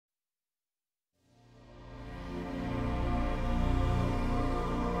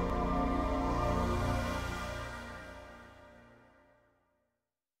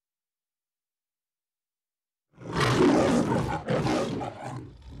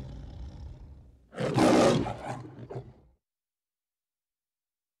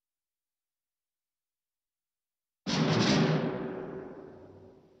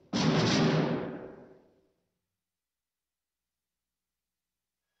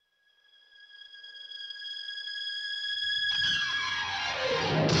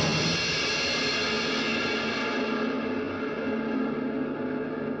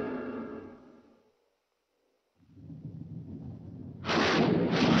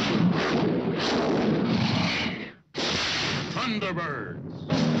Thunderbirds.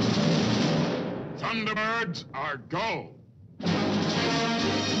 Thunderbirds are go.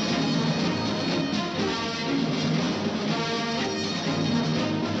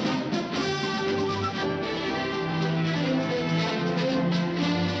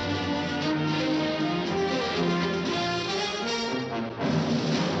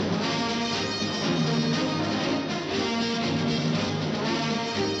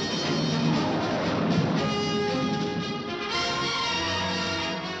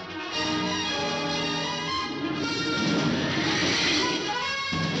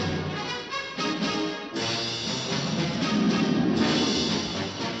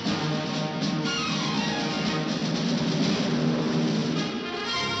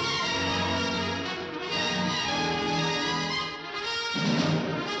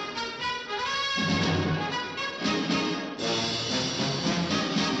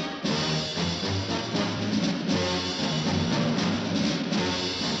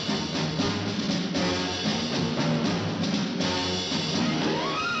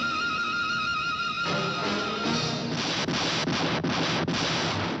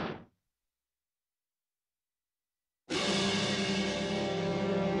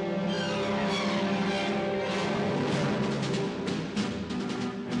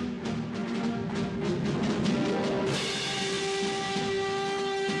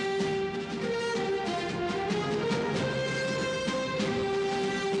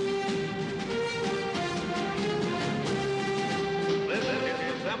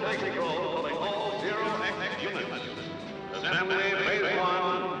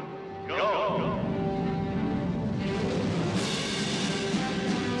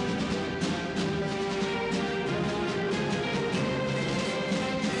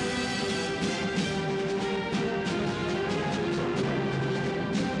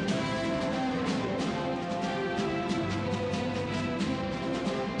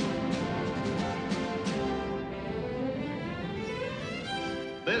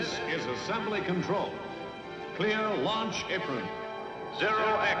 This is assembly control. Clear launch apron.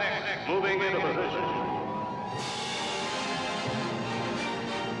 0X moving into position.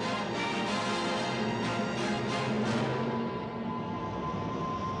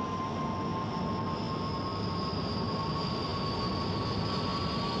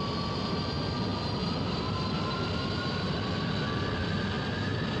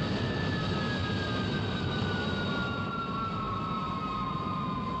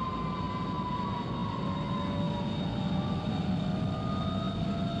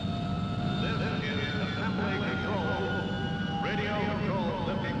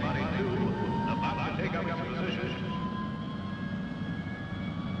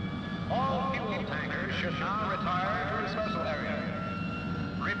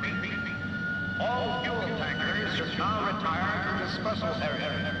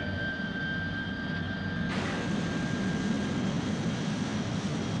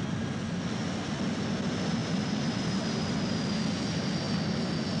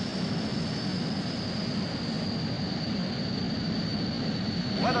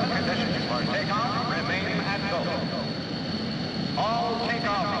 Weather conditions for takeoff remain at go. All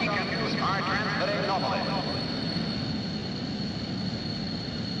takeoff beacons are transmitting normally.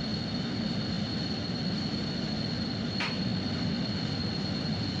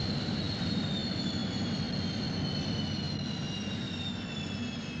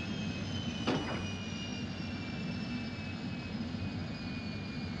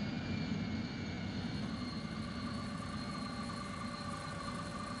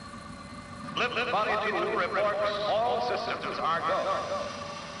 Body 2 reports all systems are go.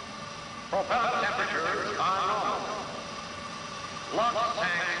 Propellant temperatures are normal. Lock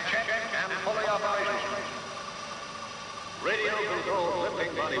tanks check and fully operational. Radio control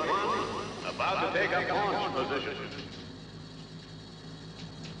lifting body 1 about to take up launch position.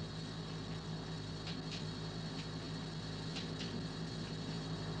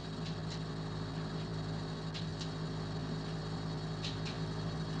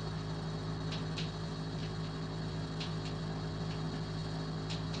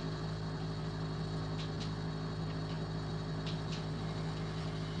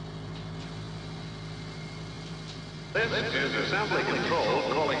 This is assembly control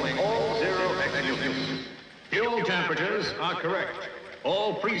calling all 0X units. Fuel temperatures are correct.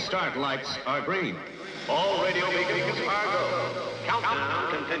 All pre-start lights are green. All radio beacons are go.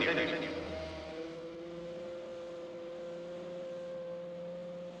 Countdown continues.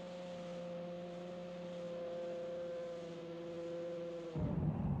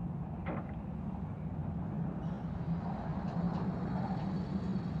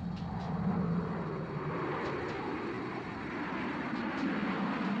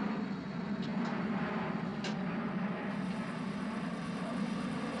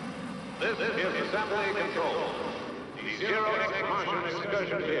 This is assembly control. The Zero-X Martian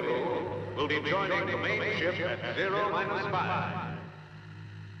excursion vehicle will be joining the main ship at 0-5.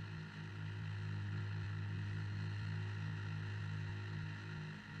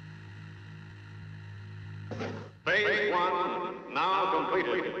 Phase 1 now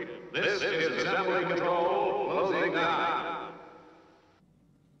completed. This is assembly control closing down.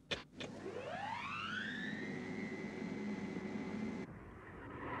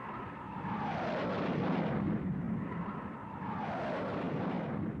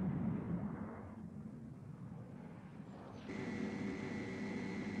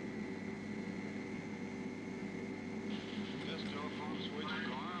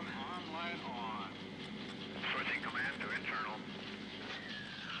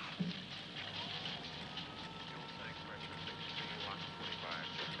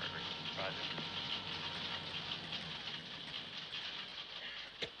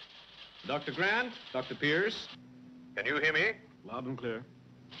 Dr. Grant, Dr. Pierce. Can you hear me? Loud and clear.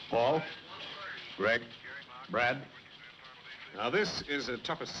 Paul? Greg? Brad. Now, this is a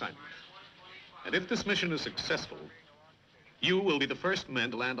tough assignment. And if this mission is successful, you will be the first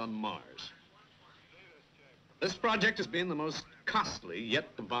men to land on Mars. This project has been the most costly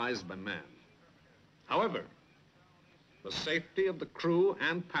yet devised by man. However, the safety of the crew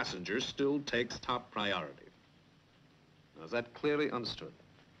and passengers still takes top priority. Now, is that clearly understood?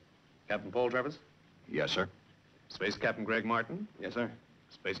 Captain Paul Travers? Yes, sir. Space Captain Greg Martin? Yes, sir.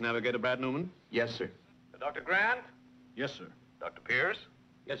 Space Navigator Brad Newman? Yes, sir. Dr. Grant? Yes, sir. Dr. Pierce?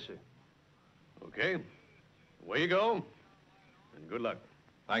 Yes, sir. Okay. Away you go. And good luck.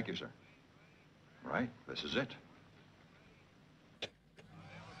 Thank you, sir. Right, this is it.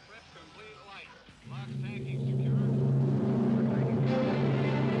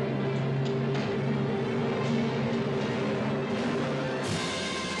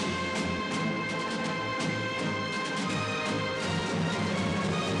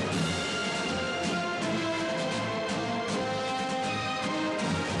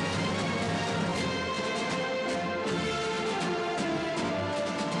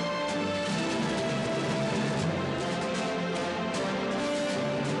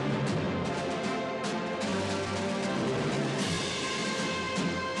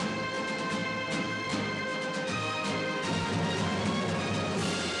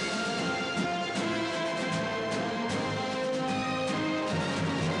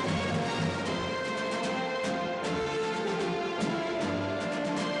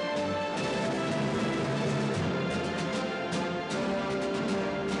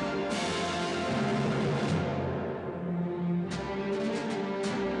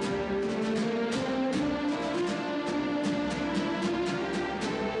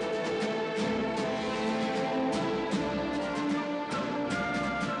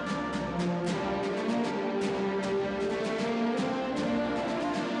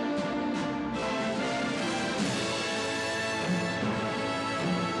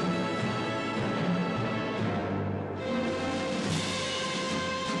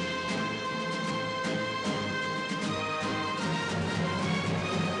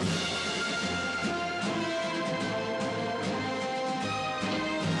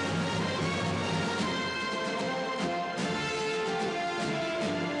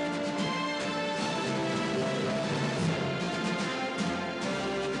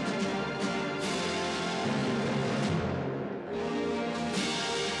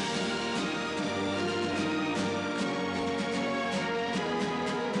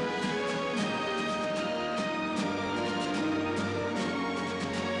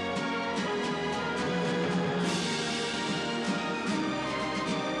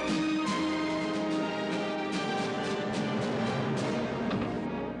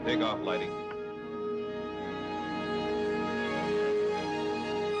 Takeoff lighting.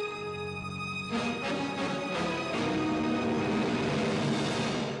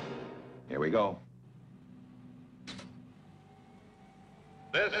 Here we go.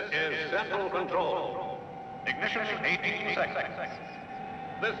 This is Central Control. Ignition 18 seconds.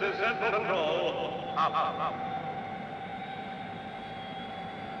 This is Central Control. Up.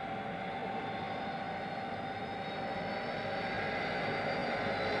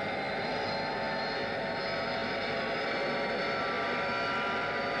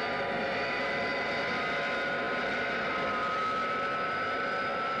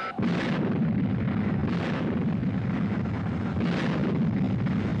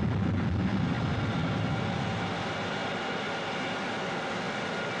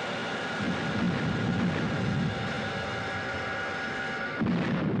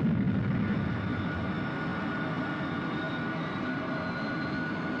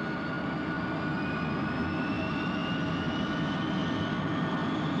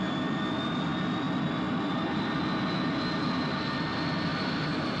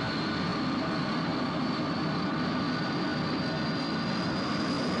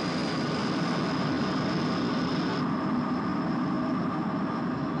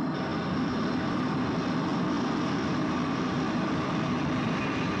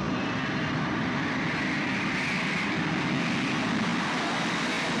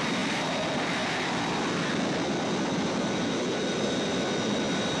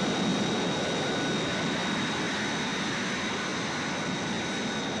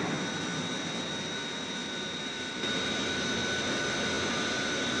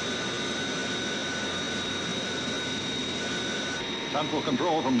 Central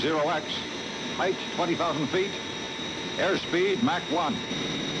control from 0X. Height 20,000 feet. Airspeed Mach 1.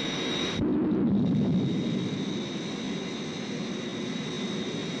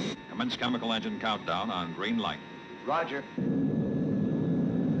 Commence chemical engine countdown on green light. Roger.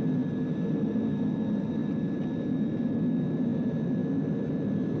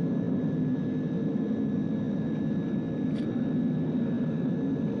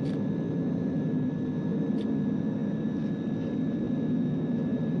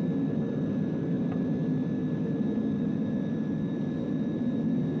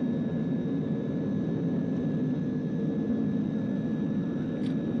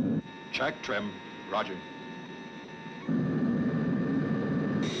 Check trim. Roger.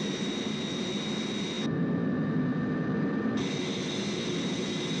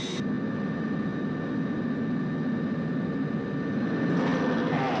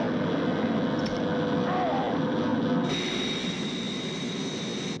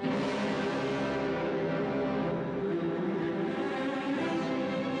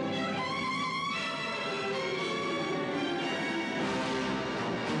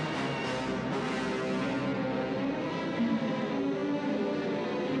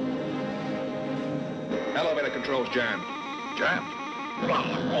 Elevator controls jammed. Jammed?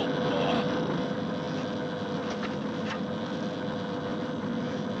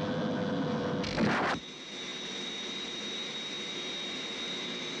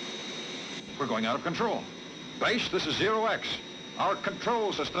 We're going out of control. Base, this is 0X. Our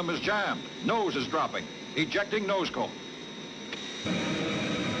control system is jammed. Nose is dropping. Ejecting nose cone.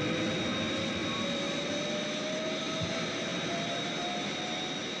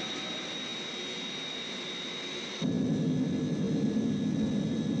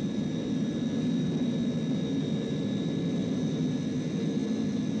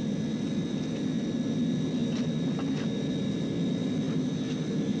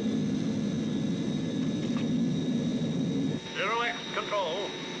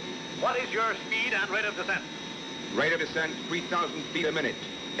 What is your speed and rate of descent? Rate of descent, 3,000 feet a minute.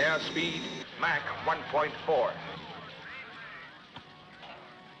 Airspeed, Mach 1.4.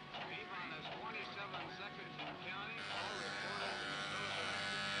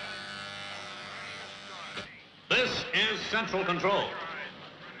 This is Central Control.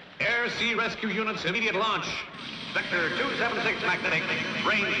 Air Sea Rescue Units immediate launch. Sector 276 magnetic,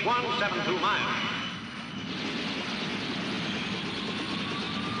 range 172 miles.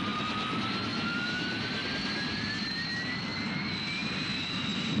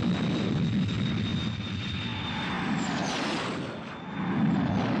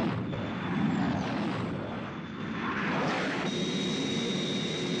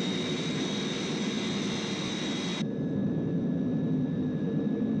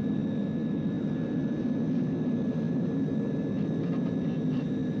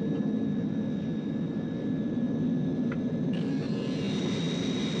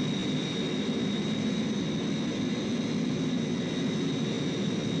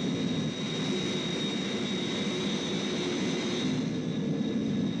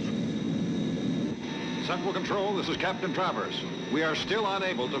 Central Control, this is Captain Travers. We are still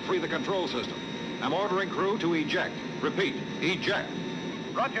unable to free the control system. I'm ordering crew to eject. Repeat, eject.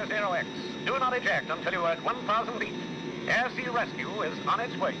 Roger, 0X. Do not eject until you are at 1,000 feet. Air Sea Rescue is on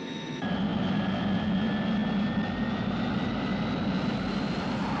its way.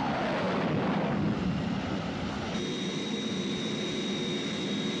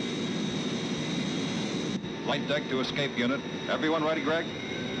 Flight deck to escape unit. Everyone ready, Greg?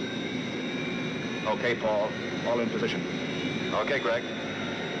 Okay, Paul. All in position. Okay, Greg.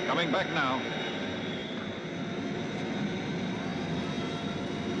 Coming back now.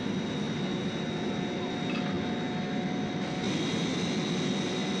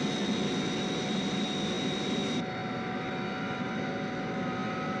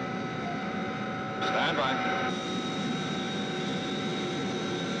 Stand by.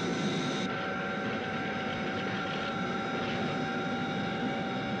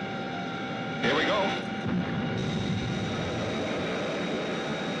 Here we go.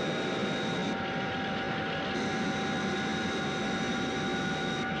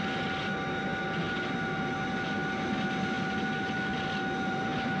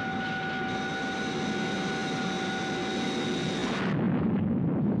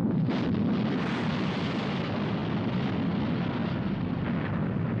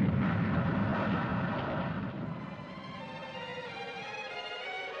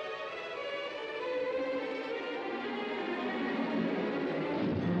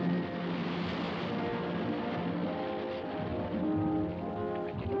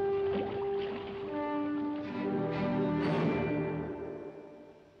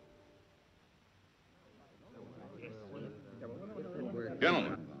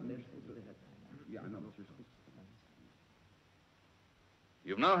 Gentlemen,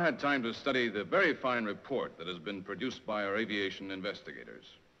 you've now had time to study the very fine report that has been produced by our aviation investigators.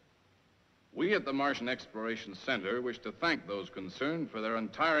 We at the Martian Exploration Center wish to thank those concerned for their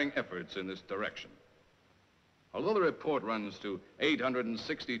untiring efforts in this direction. Although the report runs to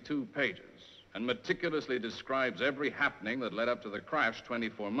 862 pages and meticulously describes every happening that led up to the crash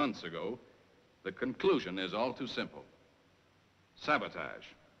 24 months ago, the conclusion is all too simple. Sabotage.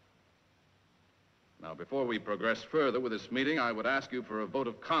 Now, before we progress further with this meeting, I would ask you for a vote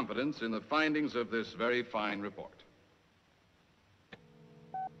of confidence in the findings of this very fine report.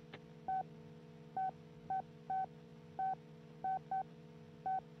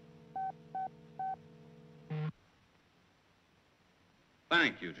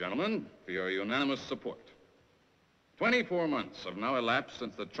 Thank you, gentlemen, for your unanimous support. 24 months have now elapsed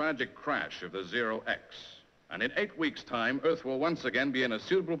since the tragic crash of the Zero X. And in 8 weeks' time, Earth will once again be in a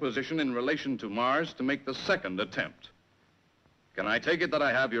suitable position in relation to Mars to make the second attempt. Can I take it that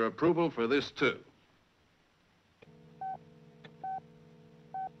I have your approval for this, too?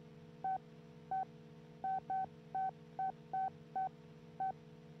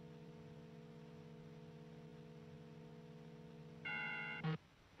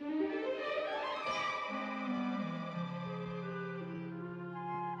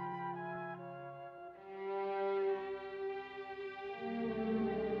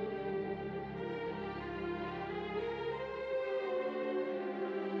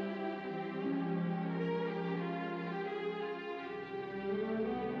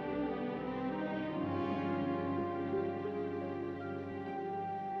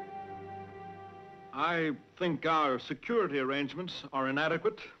 I think our security arrangements are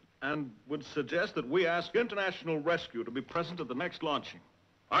inadequate and would suggest that we ask international rescue to be present at the next launching.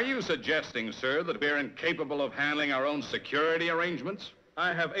 Are you suggesting, sir, that we're incapable of handling our own security arrangements?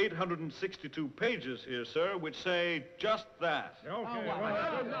 I have 862 pages here, sir, which say just that.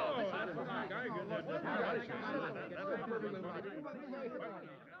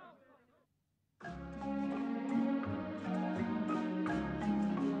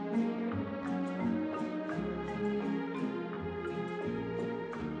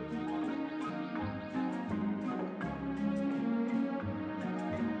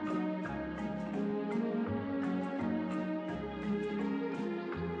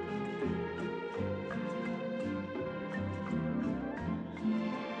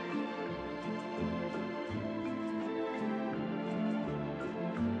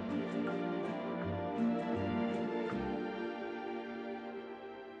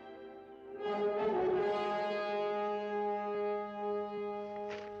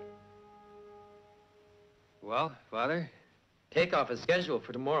 Well, Father, takeoff is scheduled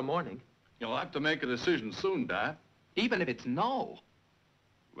for tomorrow morning. You'll have to make a decision soon, Dad. Even if it's no.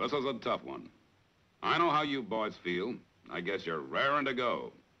 This is a tough one. I know how you boys feel. I guess you're raring to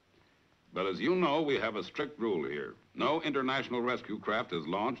go. But as you know, we have a strict rule here. No international rescue craft is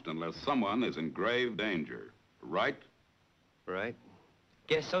launched unless someone is in grave danger. Right? Right.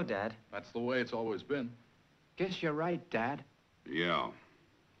 Guess so, Dad. That's the way it's always been. Guess you're right, Dad. Yeah.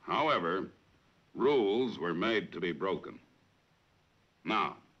 However, rules were made to be broken.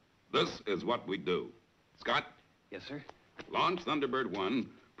 Now, this is what we do. Scott? Yes, sir? Launch Thunderbird 1,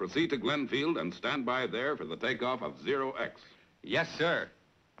 proceed to Glenfield, and stand by there for the takeoff of Zero X. Yes, sir.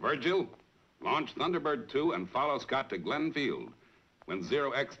 Virgil, launch Thunderbird 2 and follow Scott to Glenfield. When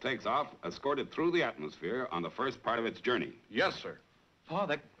Zero X takes off, escort it through the atmosphere on the first part of its journey. Yes, sir.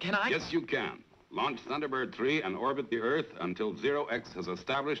 Father, can I? Yes, you can. Launch Thunderbird 3 and orbit the Earth until Zero X has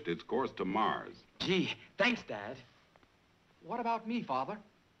established its course to Mars. Gee, thanks, Dad. What about me, Father?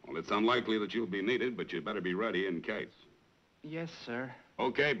 Well, it's unlikely that you'll be needed, but you'd better be ready in case. Yes, sir.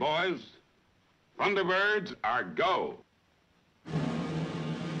 Okay, boys. Thunderbirds are go.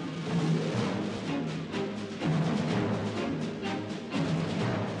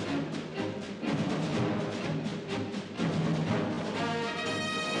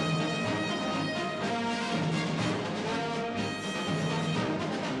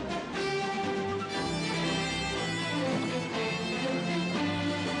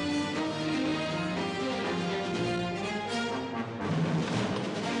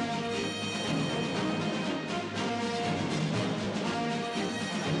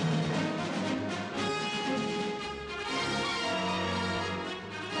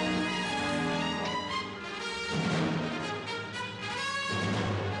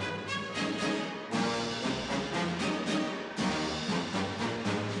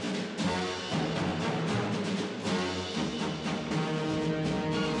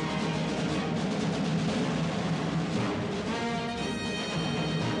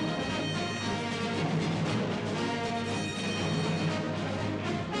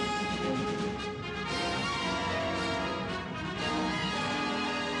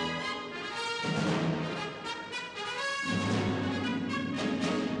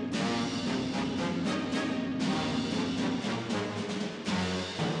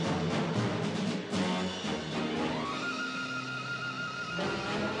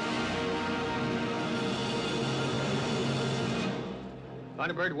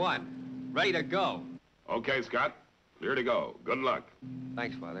 Thunderbird 1, ready to go. Okay, Scott. Clear to go. Good luck.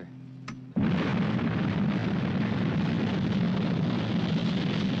 Thanks, Father.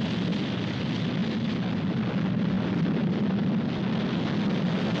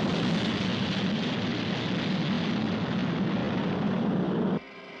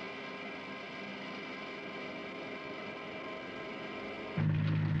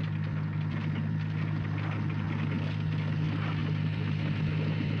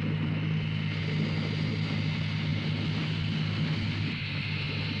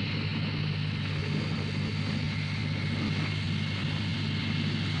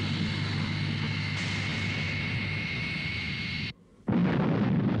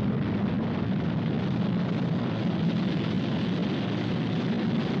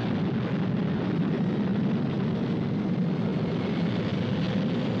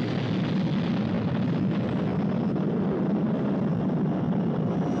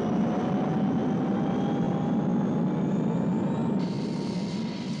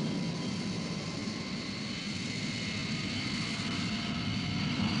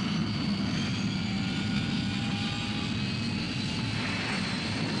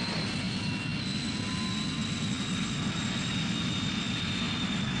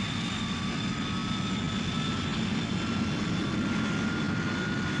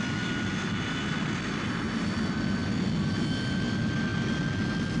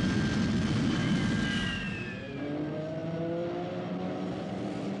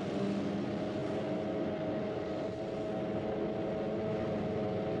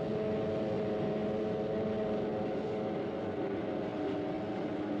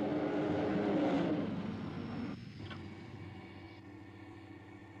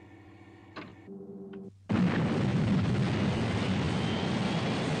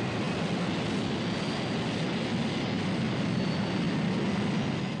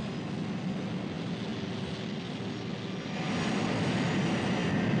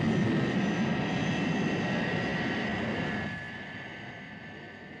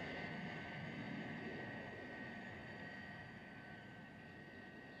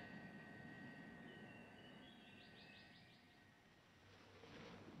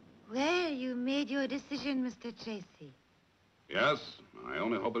 Well, you made your decision, Mr. Tracy. Yes, I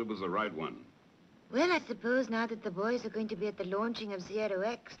only hope it was the right one. Well, I suppose now that the boys are going to be at the launching of Zero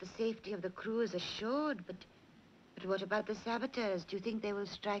X, the safety of the crew is assured, but what about the saboteurs? Do you think they will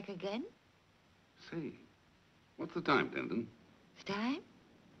strike again? Say, what's the time, Denton? Time?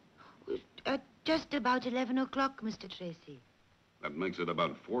 Just about 11 o'clock, Mr. Tracy. That makes it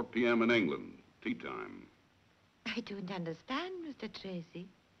about 4 p.m. in England, tea time. I don't understand, Mr. Tracy.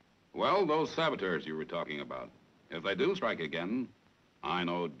 Well, those saboteurs you were talking about, if they do strike again, I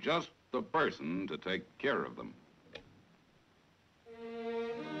know just the person to take care of them.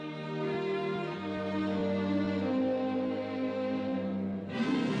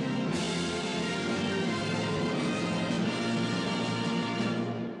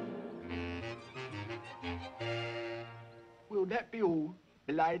 Will that be all,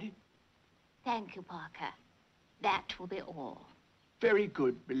 milady? Thank you, Parker. That will be all. Very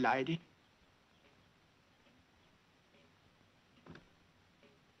good, milady.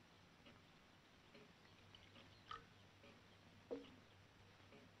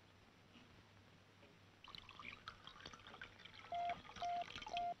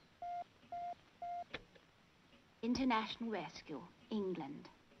 International Rescue, England.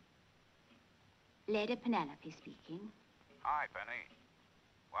 Lady Penelope speaking. Hi, Penny.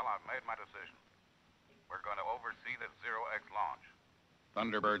 Well, I've made my decision. We're going to oversee the Zero X launch.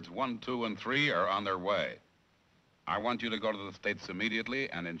 Thunderbirds 1, 2, and 3 are on their way. I want you to go to the States immediately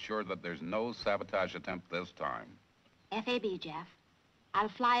and ensure that there's no sabotage attempt this time. FAB, Jeff. I'll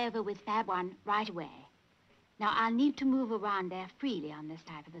fly over with Fab 1 right away. Now, I'll need to move around there freely on this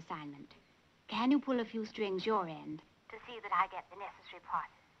type of assignment. Can you pull a few strings your end to see that I get the necessary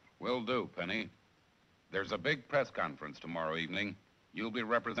passes? Will do, Penny. There's a big press conference tomorrow evening. You'll be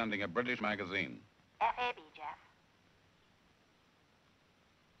representing a British magazine. FAB, Jeff.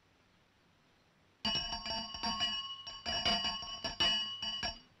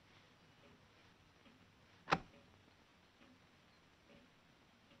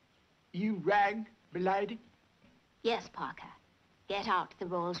 You rang, milady? Yes, Parker. Get out the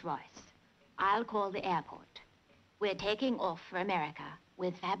Rolls-Royce. I'll call the airport. We're taking off for America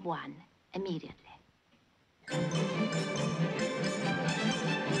with Fab 1 immediately.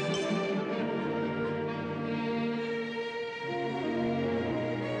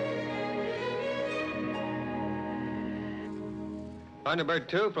 Thunderbird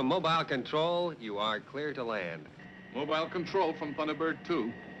 2, from mobile control, you are clear to land. Mobile control from Thunderbird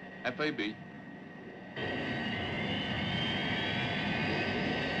 2, FAB.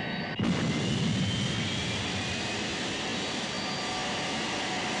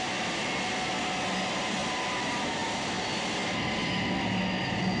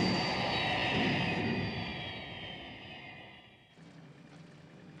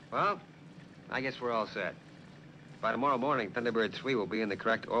 Well, I guess we're all set. By tomorrow morning, Thunderbird 3 will be in the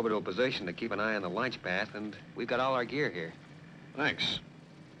correct orbital position to keep an eye on the launch path, and we've got all our gear here. Thanks.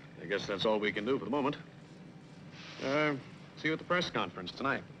 I guess that's all we can do for the moment. See you at the press conference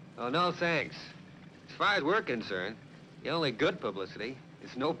tonight. Oh, no, thanks. As far as we're concerned, the only good publicity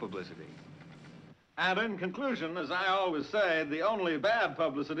is no publicity. And in conclusion, as I always say, the only bad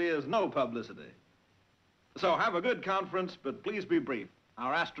publicity is no publicity. So have a good conference, but please be brief.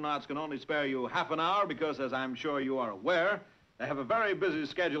 Our astronauts can only spare you half an hour because, as I'm sure you are aware, they have a very busy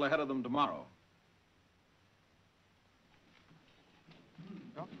schedule ahead of them tomorrow.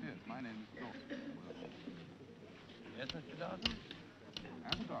 Doctor, yes, my name is Dawson. Yes, Mr. Dawson?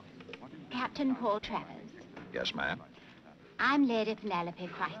 As a doctor, what is... Captain Paul Travers. Yes, ma'am. I'm Lady Penelope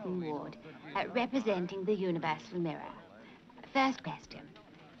Crichton Ward, representing the Universal Mirror. First question.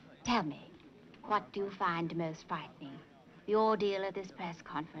 Tell me, what do you find most frightening? The ordeal of this press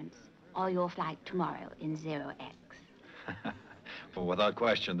conference, or your flight tomorrow in 0X? Well, without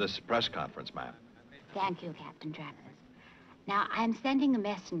question, this press conference, ma'am. Thank you, Captain Travers. Now, I'm sending a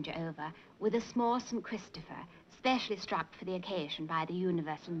messenger over with a small St. Christopher, specially struck for the occasion by the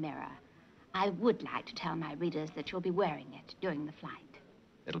Universal Mirror. I would like to tell my readers that you'll be wearing it during the flight.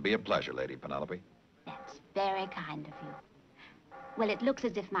 It'll be a pleasure, Lady Penelope. That's very kind of you. Well, it looks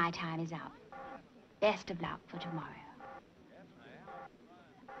as if my time is up. Best of luck for tomorrow.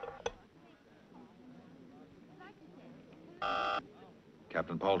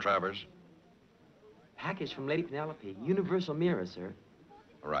 Captain Paul Travers? Package from Lady Penelope, Universal Mirror, sir.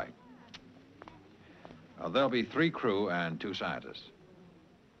 Right. There'll be 3 crew and 2 scientists.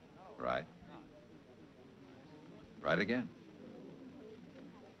 Right. Right again.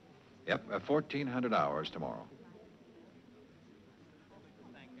 Yep, 1,400 hours tomorrow.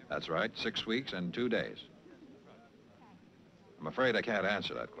 That's right, 6 weeks and 2 days. I'm afraid I can't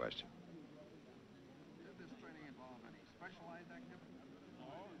answer that question.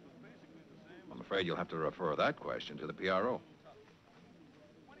 I'm afraid you'll have to refer that question to the PRO.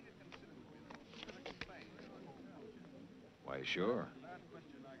 Why, sure.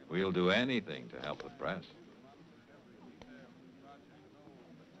 We'll do anything to help the press.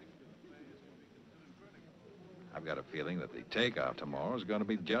 I've got a feeling that the takeoff tomorrow is going to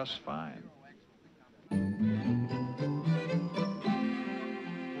be just fine.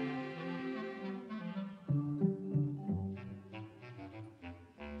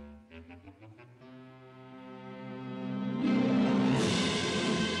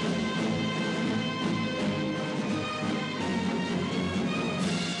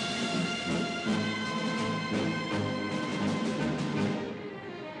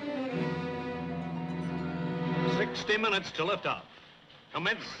 Minutes to liftoff.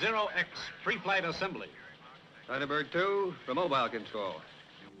 Commence 0X pre-flight assembly. Thunderbird 2 for mobile control.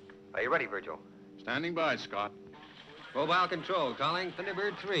 Are you ready, Virgil? Standing by, Scott. Mobile control calling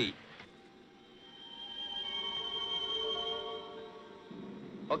Thunderbird 3.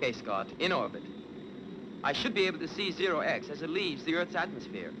 Okay, Scott, in orbit. I should be able to see 0X as it leaves the Earth's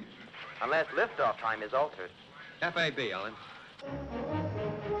atmosphere. Unless liftoff time is altered. FAB, Alan.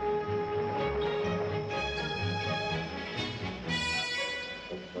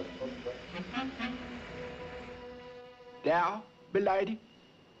 Now, milady?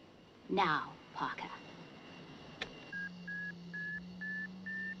 Now, Parker.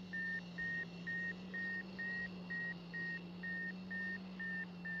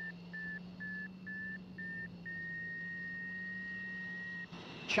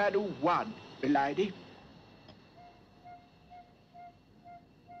 Channel 1, milady.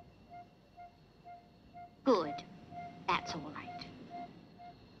 Good. That's all right.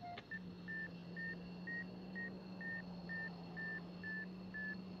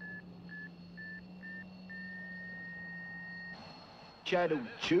 Channel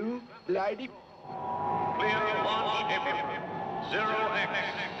 2, milady. Clear launch if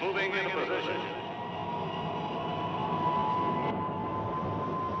 0X moving into position.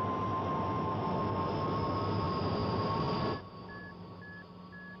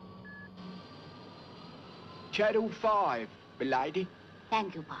 Channel 5, milady.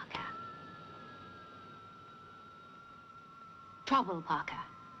 Thank you, Parker. Trouble, Parker.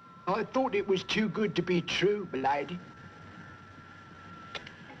 I thought it was too good to be true, milady.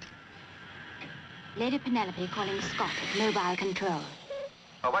 Lady Penelope calling Scott at mobile control.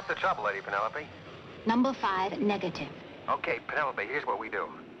 Oh, what's the trouble, Lady Penelope? Number 5, negative. Okay, Penelope, here's what we do.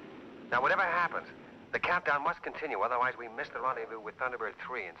 Now, whatever happens, the countdown must continue, otherwise we miss the rendezvous with Thunderbird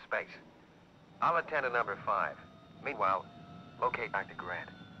 3 in space. I'll attend to number 5. Meanwhile, locate Dr. Grant.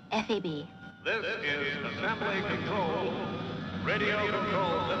 FAB. This is assembly control. Radio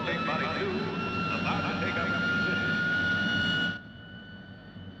control lifting body 2, about to take up position.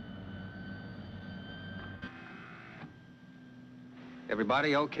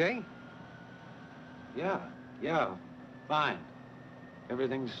 Everybody okay? Yeah, fine.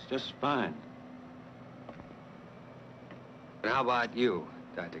 Everything's just fine. And how about you,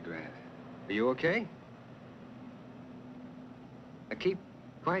 Dr. Grant? Are you okay? Now keep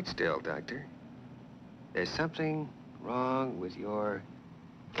quite still, Doctor. There's something wrong with your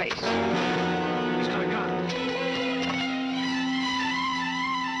face. He's got a gun.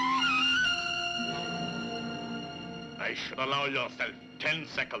 I should allow yourself 10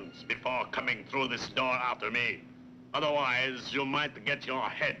 seconds before coming through this door after me. Otherwise, you might get your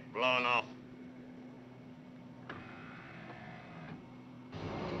head blown off.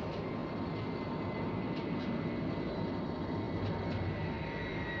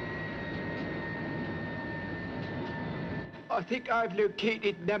 I think I've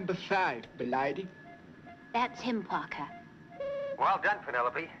located number 5, milady. That's him, Parker. Well done,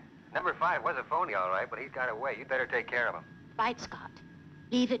 Penelope. Number 5 was a phony, all right, but he's got away. You'd better take care of him. Right, Scott.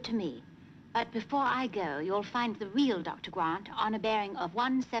 Leave it to me. But before I go, you'll find the real Dr. Grant on a bearing of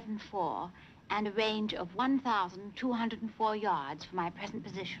 174 and a range of 1,204 yards from my present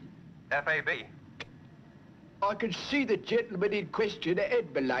position. FAB. I can see the gentleman in question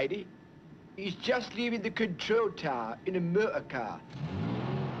ahead, milady. He's just leaving the control tower in a motor car.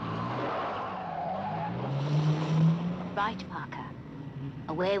 Right, Parker.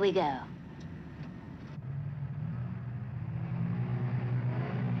 Away we go.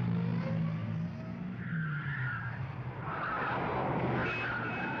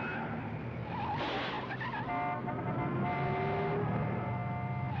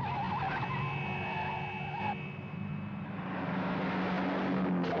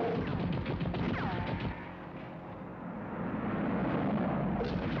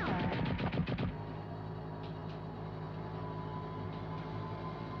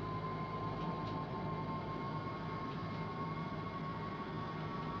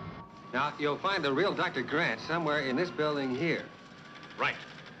 Now, you'll find the real Dr. Grant somewhere in this building here. Right.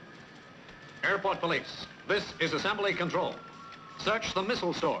 Airport police, this is assembly control. Search the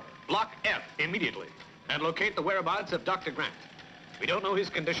missile store, block F, immediately, and locate the whereabouts of Dr. Grant. We don't know his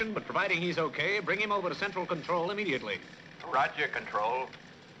condition, but providing he's okay, bring him over to central control immediately. Roger, control.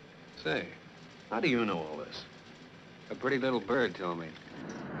 Say, how do you know all this? A pretty little bird told me.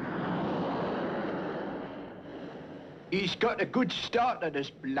 He's got a good start on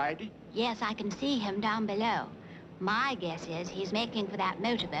us, milady. Yes, I can see him down below. My guess is he's making for that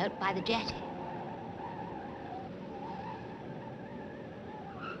motorboat by the jetty.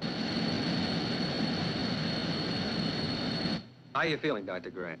 How are you feeling,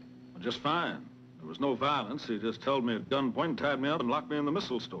 Dr. Grant? Just fine. There was no violence. He just held me at gunpoint, tied me up, and locked me in the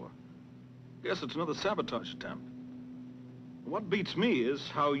missile store. Guess it's another sabotage attempt. What beats me is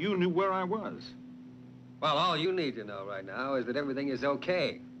how you knew where I was. Well, all you need to know right now is that everything is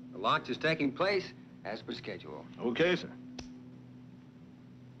okay. The launch is taking place as per schedule. Okay, sir.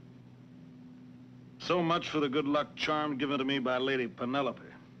 So much for the good luck charm given to me by Lady Penelope.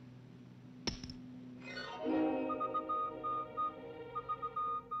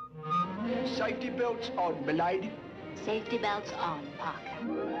 Safety belts on, milady. Safety belts on, Parker.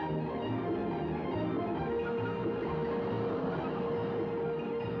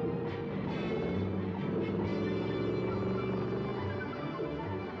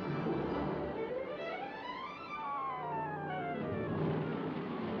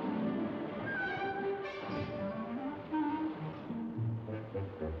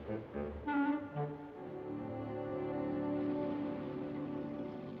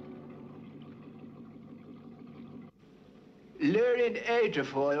 Learning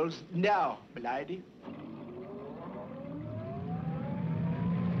hydrofoils now, milady.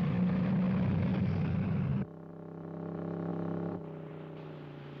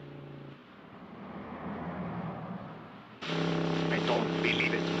 I don't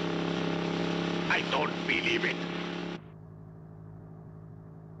believe it. I don't believe it.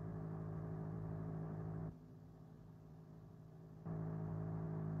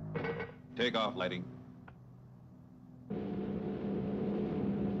 Take off, lighting.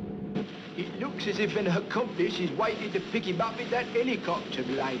 It looks as if an accomplice is waiting to pick him up in that helicopter,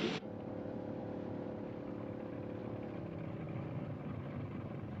 milady.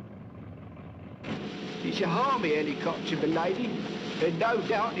 It's a Army helicopter, milady, and no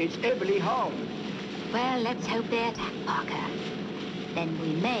doubt it's heavily harmed. Well, let's hope they attack, Parker. Then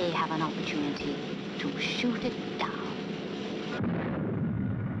we may have an opportunity to shoot it down.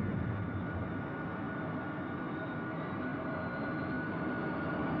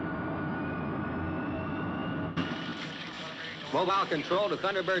 Mobile control to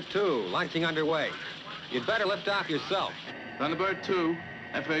Thunderbird 2, launching underway. You'd better lift off yourself. Thunderbird 2,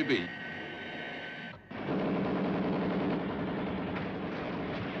 FAB.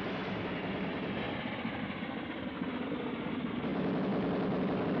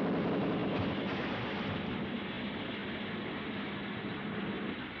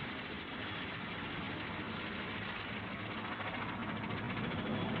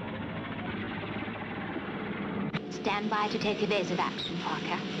 Stand by to take evasive action,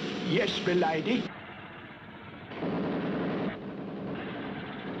 Parker. Yes, milady.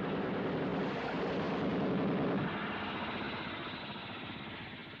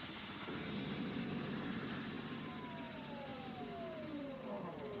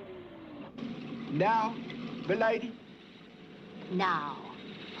 Now, milady? Now,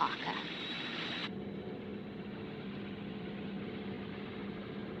 Parker.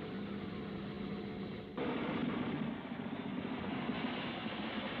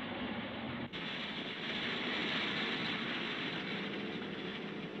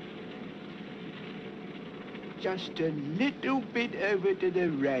 Just a little bit over to the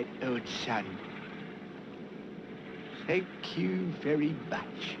right, old son. Thank you very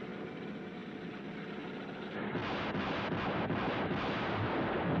much.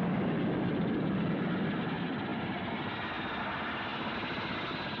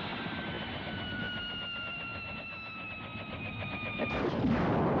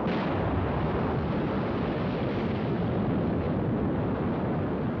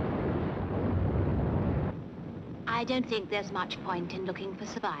 I don't think there's much point in looking for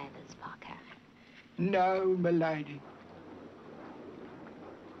survivors, Parker. No, milady.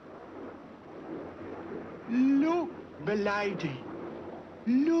 Look, milady.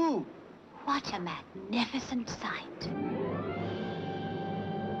 Look. What a magnificent sight.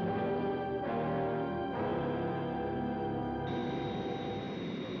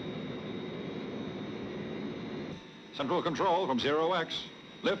 Central control from 0X.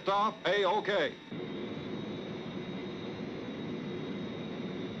 Liftoff, A-OK.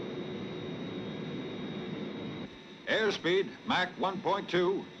 Airspeed, Mach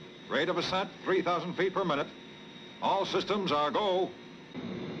 1.2. Rate of ascent, 3,000 feet per minute. All systems are go.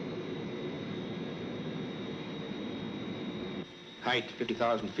 Height,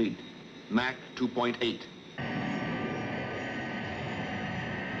 50,000 feet. Mach 2.8.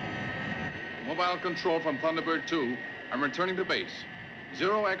 Mobile control from Thunderbird 2. I'm returning to base.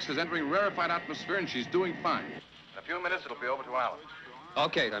 0X is entering rarefied atmosphere and she's doing fine. In a few minutes, it'll be over to Alan.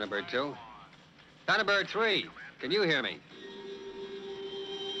 Okay, Thunderbird 2. Thunderbird 3, can you hear me?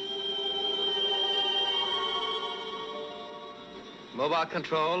 Mobile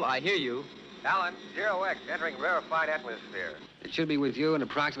control, I hear you. Alan, 0X, entering rarefied atmosphere. It should be with you in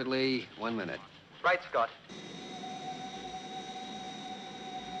approximately 1 minute. Right, Scott.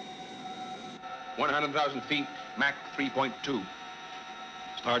 100,000 feet, Mach 3.2.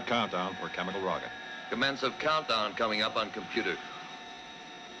 Start countdown for chemical rocket. Commence of countdown coming up on computer.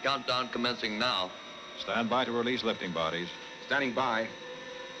 Countdown commencing now. Stand by to release lifting bodies. Standing by.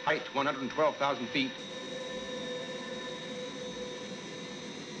 Height, 112,000 feet.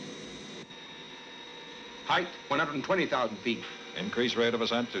 Height, 120,000 feet. Increase rate of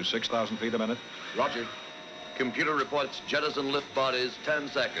ascent to 6,000 feet a minute. Roger. Computer reports jettison lift bodies 10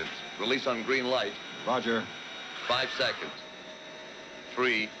 seconds. Release on green light. Roger. 5 seconds.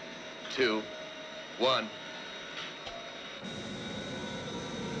 3, 2, 1.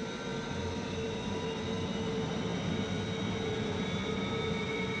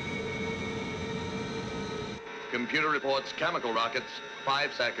 Computer reports chemical rockets,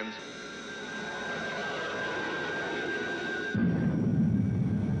 5 seconds.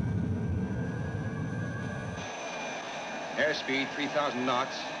 Airspeed, 3,000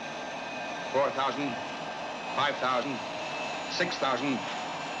 knots. 4,000, 5,000, 6,000,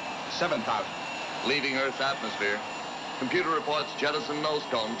 7,000. Leaving Earth's atmosphere. Computer reports jettison nose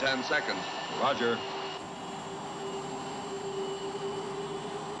cone, 10 seconds. Roger.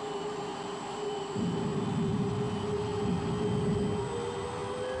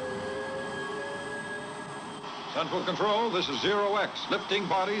 Central control, this is 0X. Lifting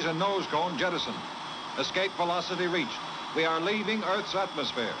bodies and nose cone jettison. Escape velocity reached. We are leaving Earth's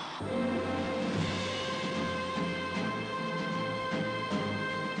atmosphere.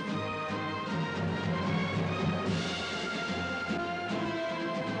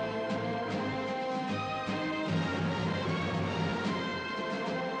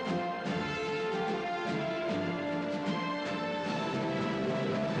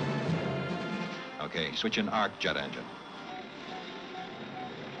 Okay, switch in arc jet engine.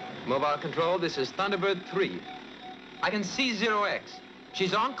 Mobile Control, this is Thunderbird 3. I can see 0X.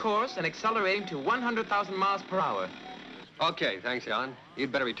 She's on course and accelerating to 100,000 miles per hour. Okay, thanks, John.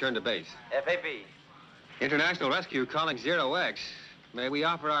 You'd better return to base. FAB. International Rescue calling 0X. May we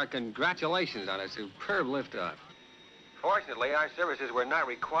offer our congratulations on a superb liftoff. Fortunately, our services were not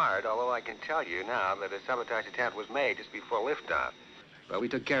required, although I can tell you now that a sabotage attempt was made just before liftoff. But we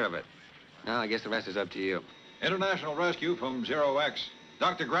took care of it. Now, I guess the rest is up to you. International Rescue from 0X.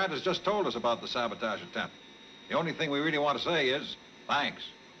 Dr. Grant has just told us about the sabotage attempt. The only thing we really want to say is thanks.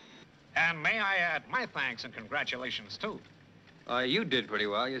 And may I add my thanks and congratulations, too. You did pretty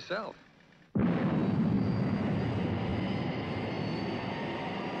well yourself.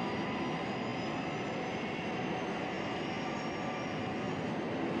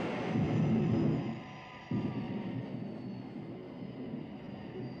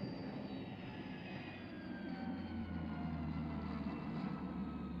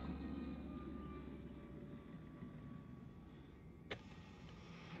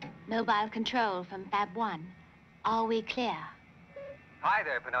 Mobile Control from Fab 1. Are we clear? Hi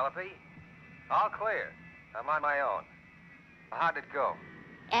there, Penelope. All clear. I'm on my own. How'd it go?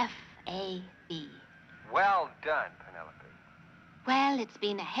 F-A-B. Well done, Penelope. Well, it's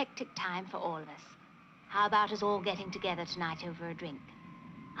been a hectic time for all of us. How about us all getting together tonight over a drink?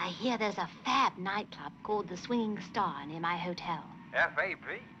 I hear there's a fab nightclub called the Swinging Star near my hotel.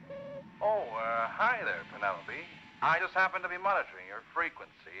 FAB? Oh, hi there, Penelope. I just happen to be monitoring your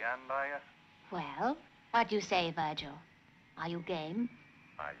frequency, and Well, what do you say, Virgil? Are you game?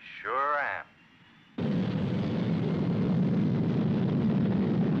 I sure am.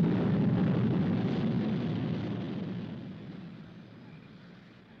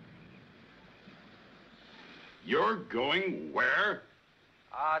 You're going where?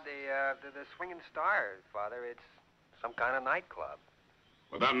 The Swinging Star, Father. It's some kind of nightclub.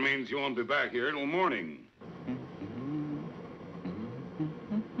 Well, that means you won't be back here till morning.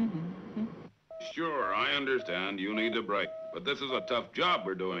 Sure, I understand you need a break, but this is a tough job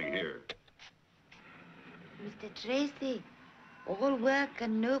we're doing here. Mr. Tracy, all work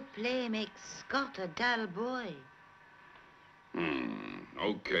and no play makes Scott a dull boy.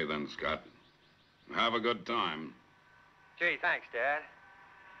 Okay then, Scott. Have a good time. Gee, thanks, Dad.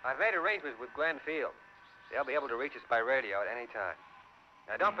 I've made arrangements with Glenn Field. They'll be able to reach us by radio at any time.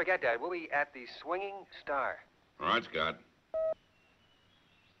 Now, don't forget, Dad, we'll be at the Swinging Star. All right, Scott.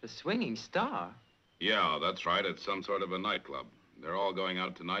 The Swinging Star? Yeah, that's right. It's some sort of a nightclub. They're all going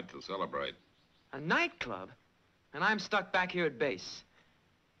out tonight to celebrate. A nightclub? And I'm stuck back here at base.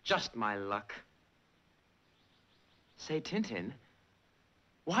 Just my luck. Say, Tintin,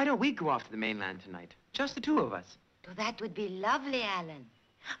 why don't we go off to the mainland tonight? Just the two of us. Oh, that would be lovely, Alan.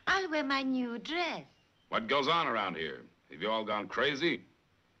 I'll wear my new dress. What goes on around here? Have you all gone crazy?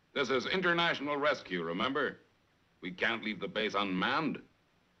 This is international rescue, remember? We can't leave the base unmanned.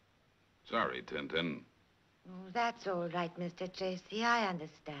 Sorry, Tintin. Oh, that's all right, Mr. Tracy. I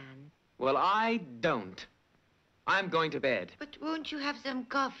understand. Well, I don't. I'm going to bed. But won't you have some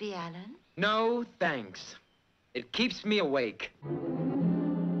coffee, Alan? No, thanks. It keeps me awake.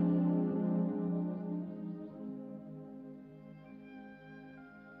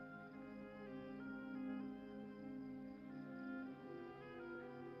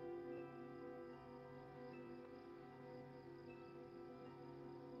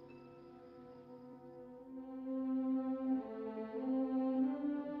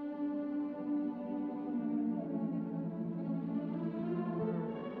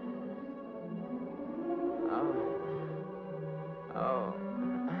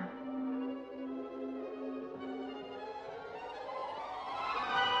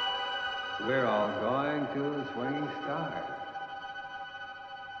 We're all going to the Swinging Star.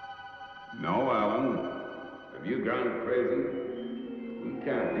 No, Alan. Have you gone crazy? We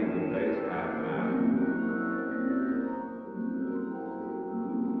can't leave the base half-manned.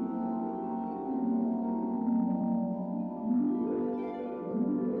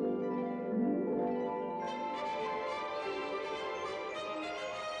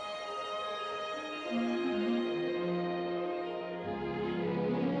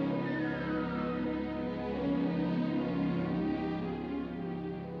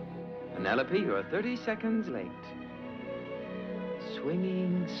 Penelope, you're 30 seconds late.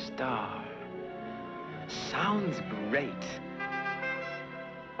 Swinging Star. Sounds great.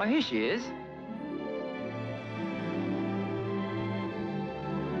 Why, here she is.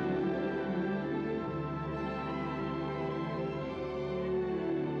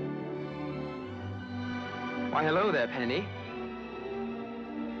 Why, hello there, Penny.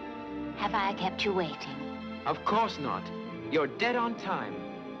 Have I kept you waiting? Of course not. You're dead on time.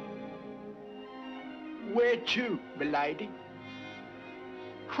 Where to, milady?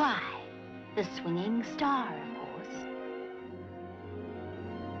 Why? The swinging star, of course.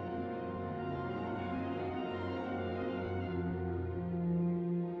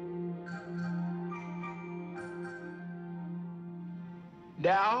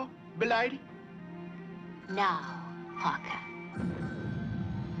 Now, milady? Now, Parker.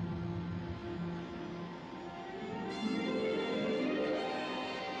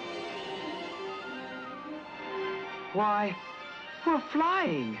 Why, we're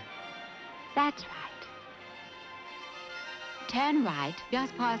flying. That's right. Turn right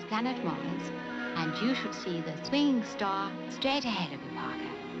just past planet Mars, and you should see the swinging star straight ahead of you, Parker.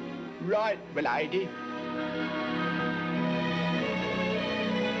 Right, milady.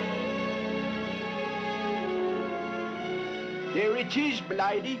 There it is,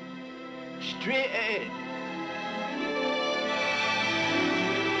 milady. Straight ahead.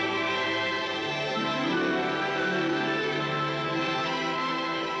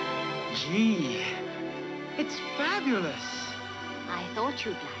 Gee, it's fabulous. I thought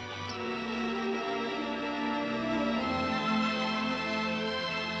you'd like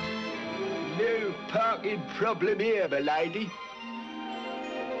it. No parking problem here, milady.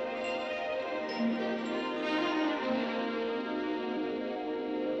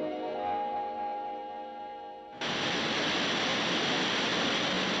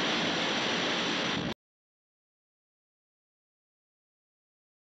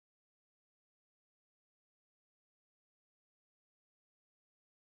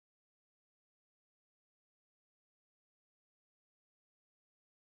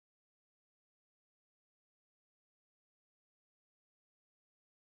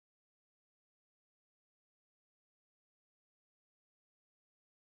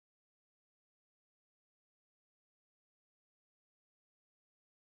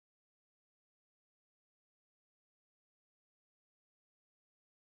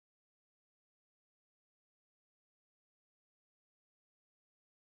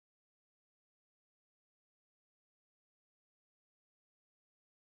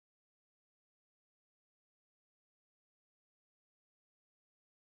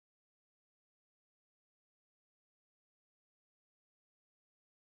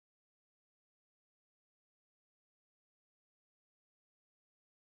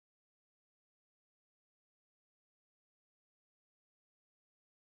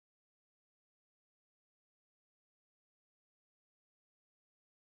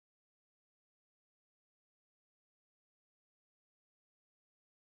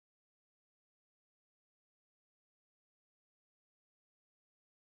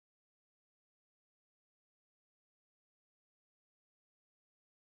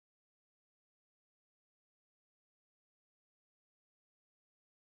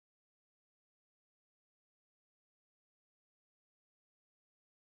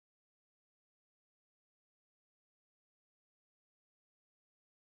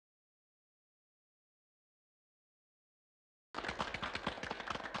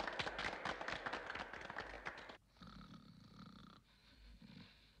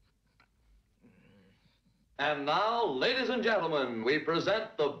 And now, ladies and gentlemen, we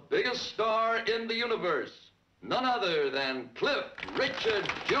present the biggest star in the universe, none other than Cliff Richard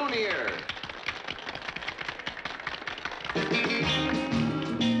Jr.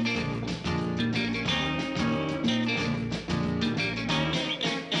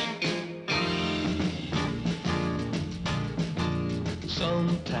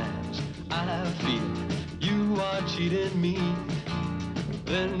 Sometimes I feel you are cheating me,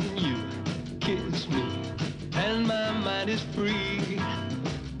 then you kiss me and my mind is free.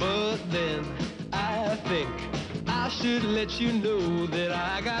 But then I think I should let you know that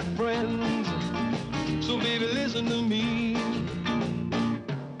I got friends. So baby, listen to me.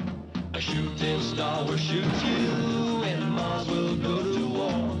 A shooting star will shoot you and Mars will go to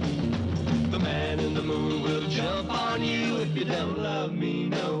war. The man in the moon will jump on you if you don't love me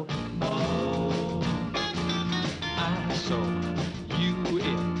no more. I saw you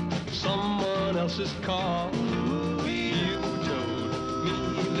in someone else's car. You told me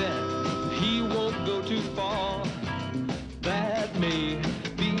that he won't go too far. That may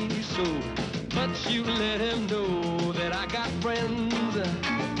be so, but you let him know that I got friends.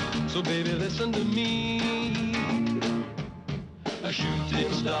 So baby, listen to me. A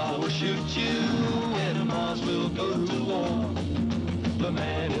shooting star will shoot you and Mars will go to war. The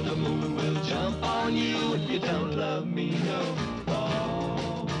man in the moon will jump on you if you don't love me no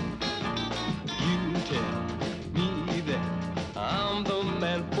more. You tell me that I'm the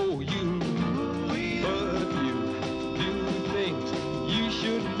man for you.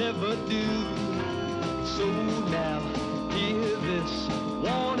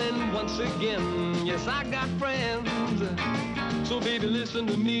 once again. Yes, I got friends, so baby, listen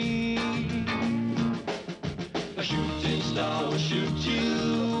to me. A shooting star will shoot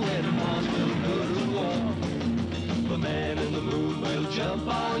you, and Mars will go to war. The man in the moon will jump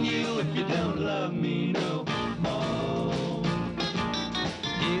on you if you don't love me no more.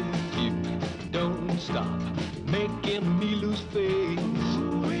 If you don't stop making me lose faith,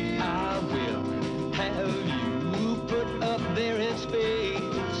 I will have you put up there in space.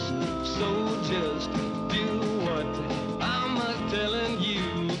 So just do what I'm telling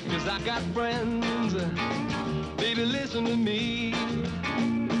you, 'cause I got friends. Baby, listen to me.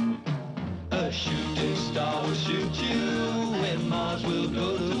 A shooting star will shoot you, and Mars will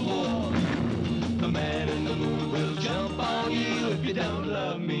go to war. The man in the moon will jump on you if you don't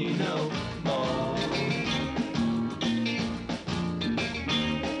love me no more.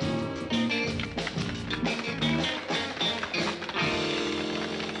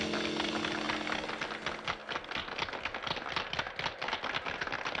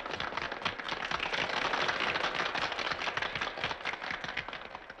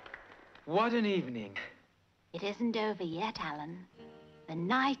 What an evening. It isn't over yet, Alan. The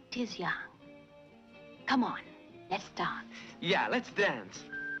night is young. Come on, let's dance. Yeah, let's dance.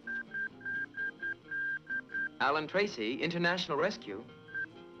 Alan Tracy, International Rescue.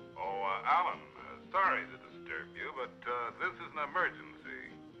 Oh, Alan, sorry to disturb you, but this is an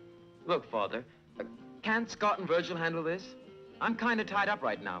emergency. Look, Father, can't Scott and Virgil handle this? I'm kind of tied up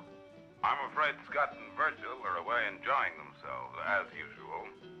right now. I'm afraid Scott and Virgil are away enjoying themselves, as usual.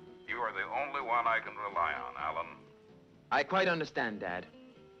 You are the only one I can rely on, Alan. I quite understand, Dad.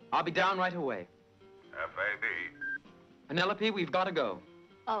 I'll be down right away. F.A.B. Penelope, we've got to go.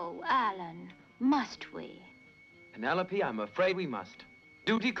 Oh, Alan, must we? Penelope, I'm afraid we must.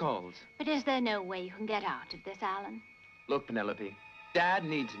 Duty calls. But is there no way you can get out of this, Alan? Look, Penelope, Dad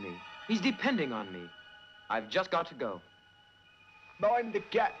needs me. He's depending on me. I've just got to go. Mind the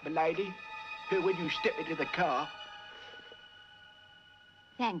gap, m'lady, when you step into the car.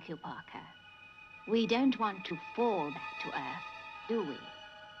 Thank you, Parker. We don't want to fall back to Earth, do we?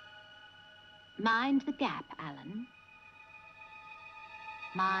 Mind the gap, Alan.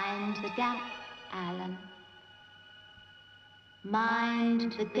 Mind the gap, Alan.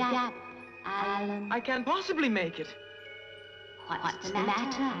 Mind the gap, Alan. I can't possibly make it. What's the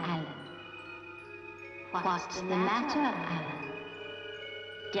matter, Alan? What's the matter, Alan?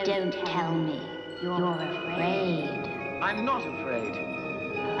 Don't tell me you're afraid. I'm not afraid.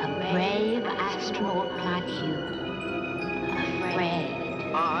 A brave astronaut like you.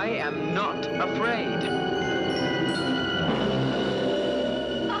 Afraid. I am not afraid.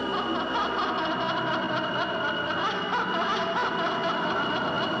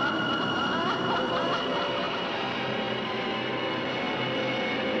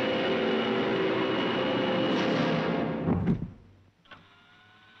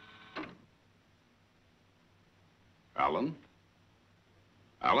 Alan?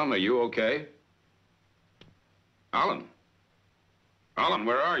 Alan, are you okay? Alan? Alan,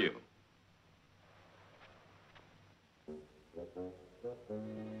 where are you?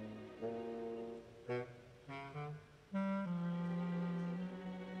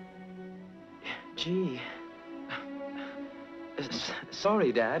 Gee.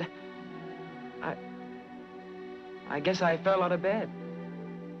 Sorry, Dad. I guess I fell out of bed.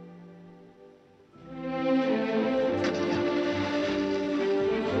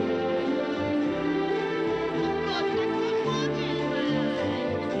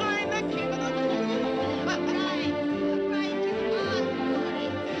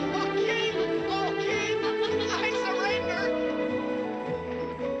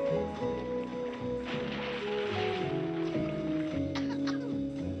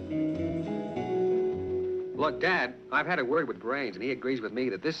 Look, Dad, I've had a word with Brains, and he agrees with me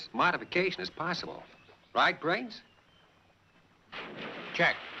that this modification is possible. Right, Brains?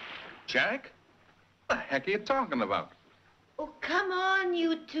 Check. Check? What the heck are you talking about? Oh, come on,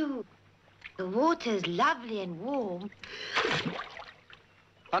 you two. The water's lovely and warm.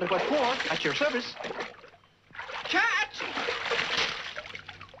 Thunderbird 4, at your service. Catch!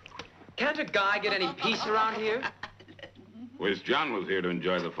 Can't a guy get any peace around here? Wish John was here to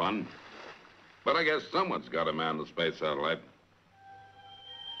enjoy the fun. But I guess someone's got to man the space satellite.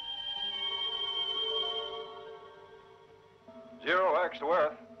 Zero X to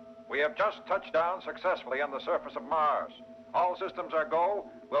Earth. We have just touched down successfully on the surface of Mars. All systems are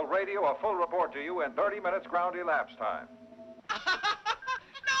go. We'll radio a full report to you in 30 minutes ground elapsed time.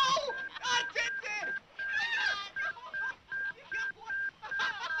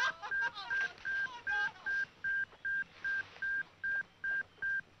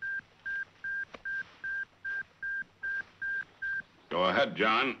 Go ahead,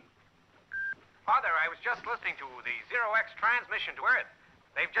 John. Father, I was just listening to the Zero-X transmission to Earth.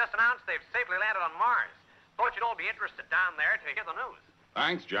 They've just announced they've safely landed on Mars. Thought you'd all be interested down there to hear the news.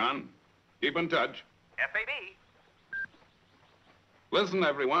 Thanks, John. Keep in touch. FAB. Listen,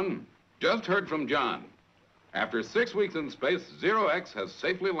 everyone. Just heard from John. After 6 weeks in space, Zero-X has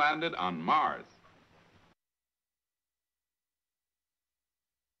safely landed on Mars.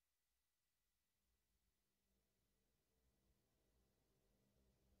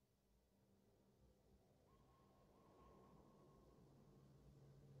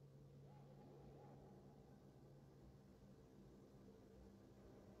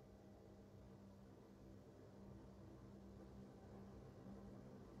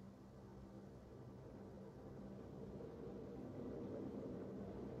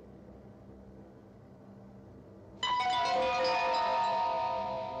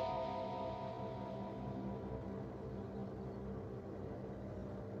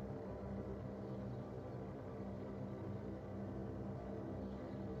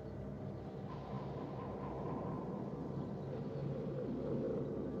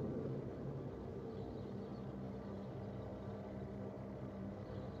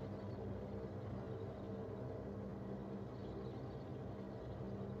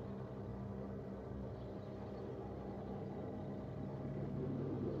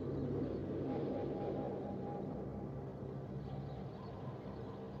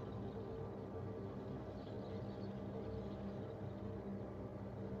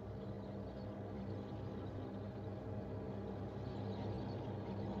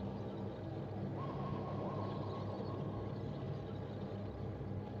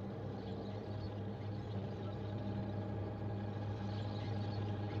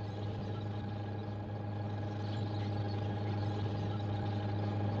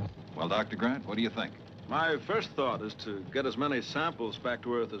 Well, Dr. Grant, what do you think? My first thought is to get as many samples back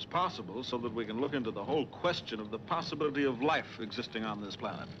to Earth as possible so that we can look into the whole question of the possibility of life existing on this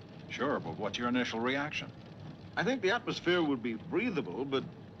planet. Sure, but what's your initial reaction? I think the atmosphere would be breathable, but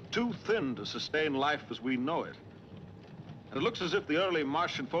too thin to sustain life as we know it. And it looks as if the early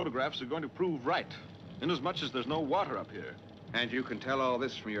Martian photographs are going to prove right, inasmuch as there's no water up here. And you can tell all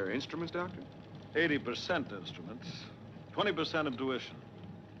this from your instruments, Doctor? 80% instruments, 20% intuition.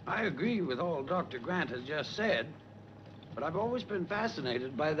 I agree with all Dr. Grant has just said, but I've always been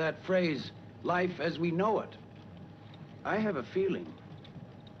fascinated by that phrase, life as we know it. I have a feeling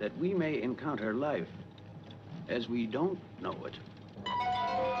that we may encounter life as we don't know it.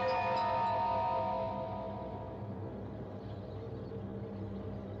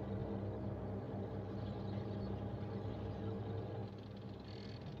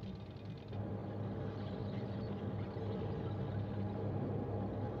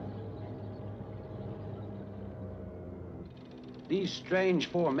 These strange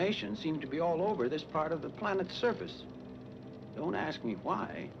formations seem to be all over this part of the planet's surface. Don't ask me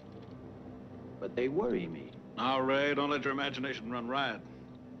why, but they worry me. Now, Ray, don't let your imagination run riot.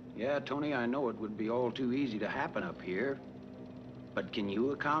 Yeah, Tony, I know it would be all too easy to happen up here. But can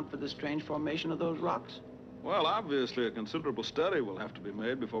you account for the strange formation of those rocks? Well, obviously, a considerable study will have to be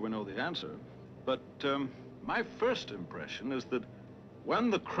made before we know the answer. But my first impression is that when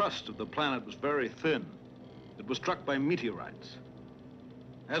the crust of the planet was very thin, it was struck by meteorites.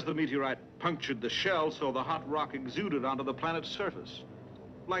 As the meteorite punctured the shell, so the hot rock exuded onto the planet's surface,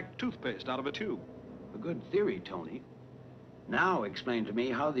 like toothpaste out of a tube. A good theory, Tony. Now explain to me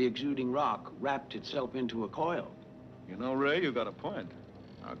how the exuding rock wrapped itself into a coil. You know, Ray, you got a point.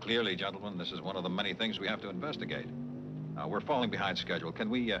 Now, clearly, gentlemen, this is one of the many things we have to investigate. We're falling behind schedule. Can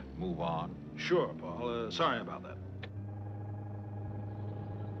we move on? Sure, Paul. Sorry about that.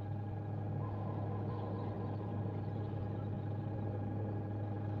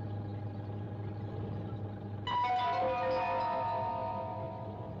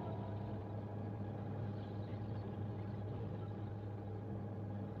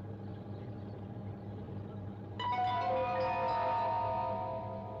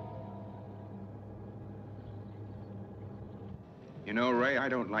 You know, Ray, I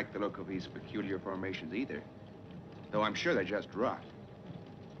don't like the look of these peculiar formations either. Though I'm sure they're just rock.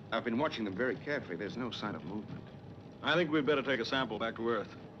 I've been watching them very carefully. There's no sign of movement. I think we'd better take a sample back to Earth.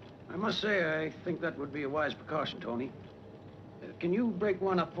 I must say, I think that would be a wise precaution, Tony. Can you break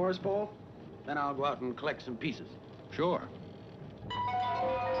one up for us, Paul? Then I'll go out and collect some pieces. Sure.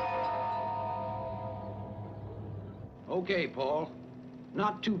 Okay, Paul.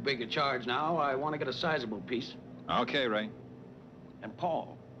 Not too big a charge now. I want to get a sizable piece. Okay, Ray. And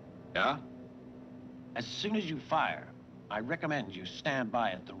Paul. Yeah? As soon as you fire, I recommend you stand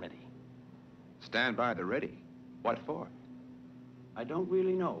by at the ready. Stand by at the ready? What for? I don't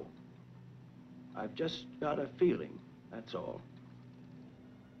really know. I've just got a feeling, that's all.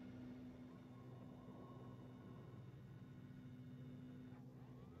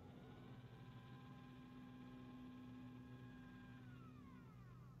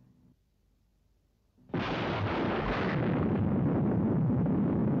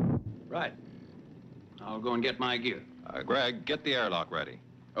 Right. I'll go and get my gear. Greg, get the airlock ready.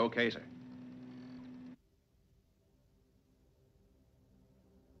 Okay, sir.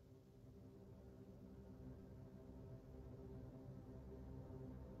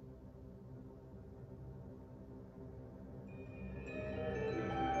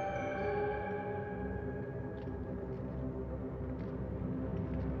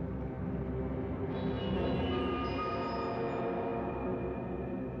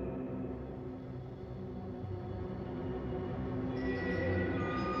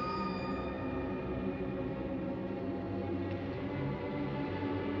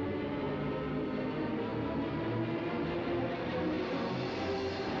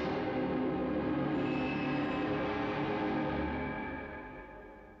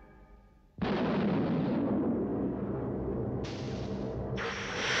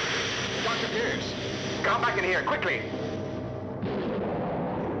 Come back in here, quickly!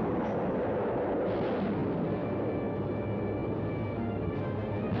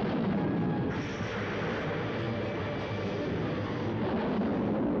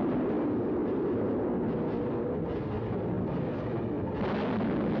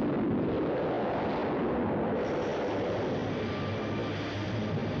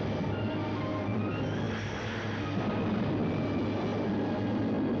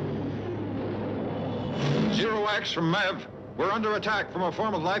 Zero X from Mev. We're under attack from a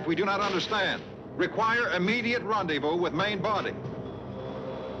form of life we do not understand. Require immediate rendezvous with main body.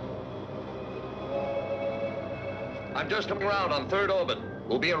 I'm just coming around on third orbit.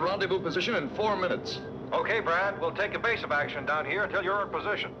 We'll be in rendezvous position in 4 minutes. Okay, Brad, we'll take evasive action down here until you're in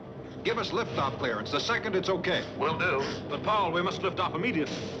position. Give us liftoff clearance. The second it's okay. Will do. But, Paul, we must lift off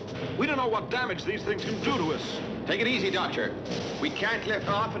immediately. We don't know what damage these things can do to us. Take it easy, Doctor. We can't lift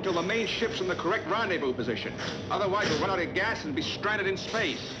off until the main ship's in the correct rendezvous position. Otherwise, we'll run out of gas and be stranded in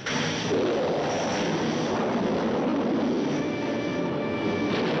space.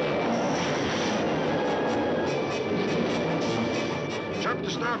 Sharp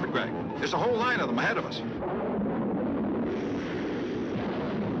to starboard, Greg. There's a whole line of them ahead of us.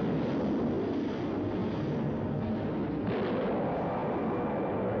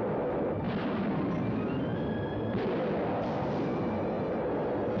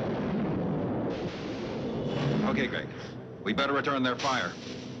 Okay, Greg. We better return their fire.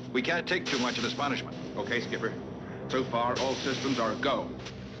 We can't take too much of this punishment. Okay, Skipper. So far, all systems are go.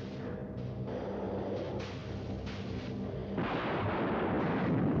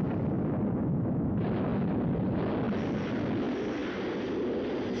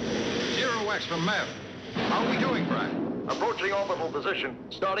 Zero X from Mev. How are we doing, Brad? Approaching orbital position.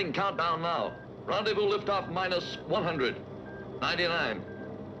 Starting countdown now. Rendezvous liftoff minus 100. 99.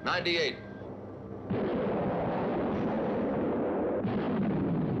 98.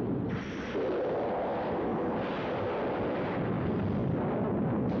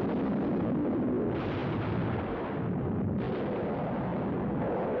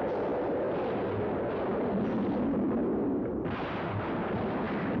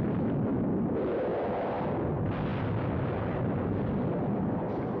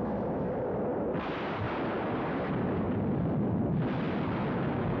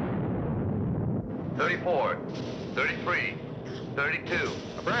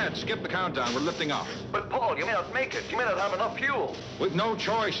 Brad, skip the countdown. We're lifting off. But, Paul, you may not make it. You may not have enough fuel. With no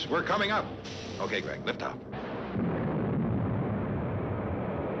choice. We're coming up. Okay, Greg, lift off.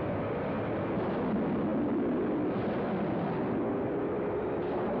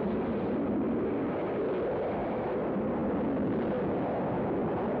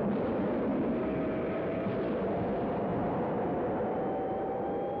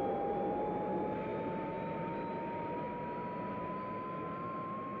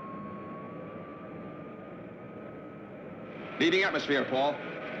 Leaving atmosphere, Paul.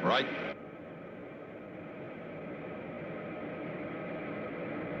 Right.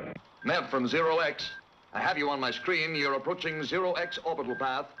 Mev from Zero X. I have you on my screen. You're approaching Zero X orbital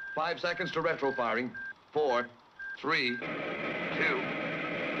path. 5 seconds to retro firing. 4, 3, 2,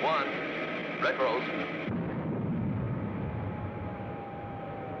 1. Retros.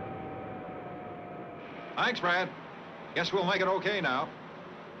 Thanks, Brad. Guess we'll make it okay now.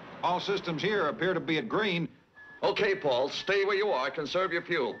 All systems here appear to be at green. Okay, Paul, stay where you are. Conserve your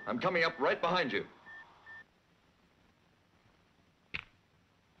fuel. I'm coming up right behind you.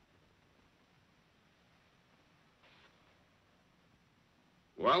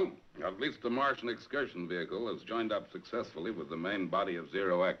 Well, at least the Martian excursion vehicle has joined up successfully with the main body of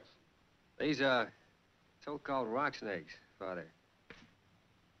Zero X. These are so-called rock snakes, Father.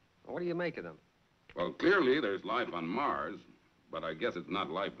 What do you make of them? Well, clearly there's life on Mars, but I guess it's not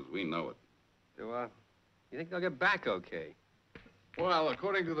life as we know it. You think they'll get back okay? Well,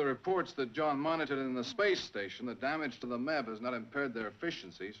 according to the reports that John monitored in the space station, the damage to the MEV has not impaired their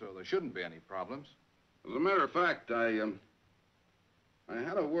efficiency, so there shouldn't be any problems. As a matter of fact, I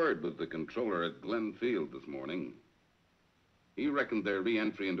had a word with the controller at Glen Field this morning. He reckoned their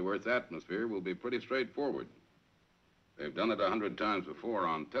re-entry into Earth's atmosphere will be pretty straightforward. They've done it 100 times before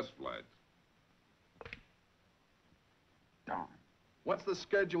on test flights. What's the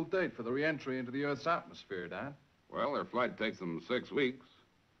scheduled date for the re-entry into the Earth's atmosphere, Dad? Well, their flight takes them 6 weeks,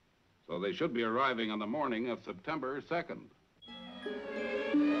 so they should be arriving on the morning of September 2nd.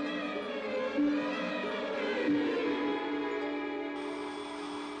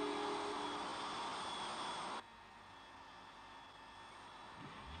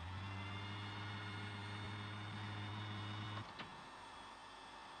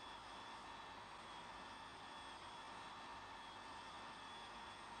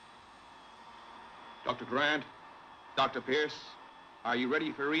 Dr. Grant, Dr. Pierce, are you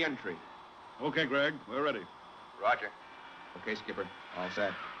ready for re-entry? Okay, Greg, we're ready. Roger. Okay, Skipper, all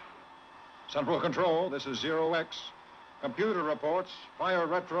set. Central Control, this is Zero X. Computer reports, fire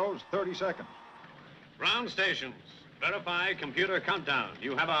retros, 30 seconds. Ground stations, verify computer countdown.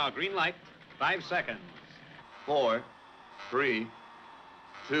 You have our green light, 5 seconds. 4, 3,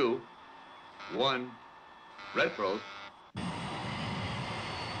 2, 1. Retros.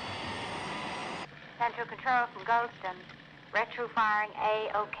 Central Control from Goldston. Retro firing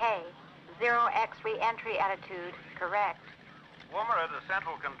A-OK. 0X re-entry attitude correct. Woomer to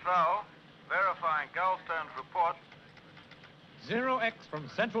Central Control, verifying Goldstone's report. 0X from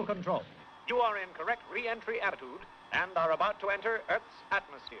Central Control. You are in correct re-entry attitude and are about to enter Earth's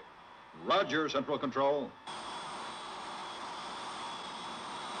atmosphere. Roger, Central Control.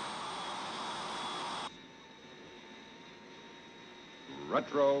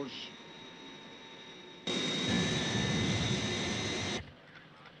 Retros.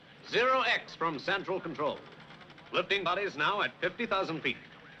 Zero X from Central Control. Lifting bodies now at 50,000 feet.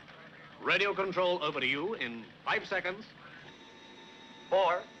 Radio control over to you in 5 seconds.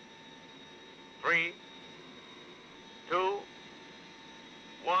 4, 3, 2,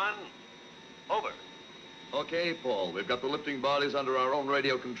 1, over. Okay, Paul, we've got the lifting bodies under our own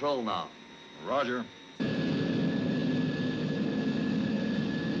radio control now. Roger.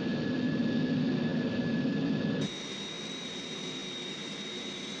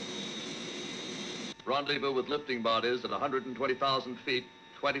 Rendezvous with lifting bodies at 120,000 feet,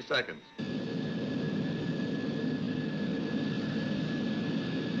 20 seconds.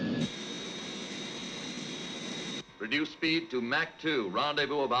 Reduce speed to Mach 2.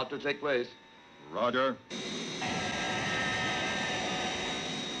 Rendezvous about to take place. Roger.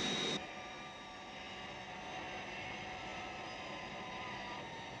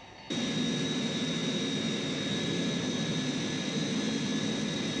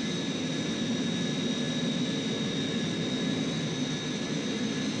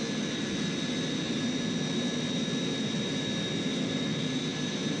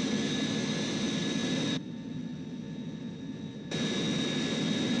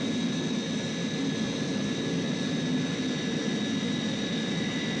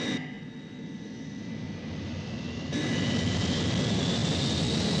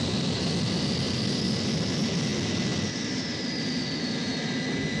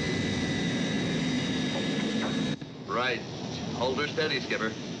 Right. Hold her steady,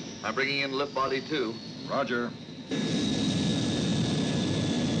 Skipper. I'm bringing in lift body 2. Roger.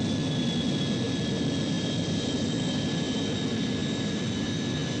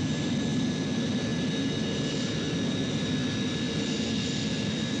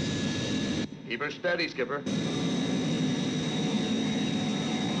 Keep her steady, Skipper.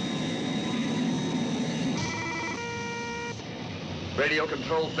 Radio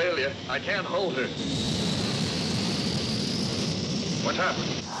control failure. I can't hold her. What's happened?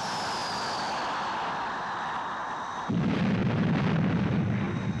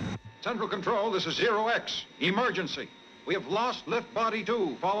 Central Control, this is Zero X. Emergency. We have lost lift body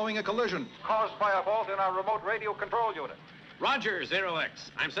 2 following a collision. Caused by a fault in our remote radio control unit. Roger, Zero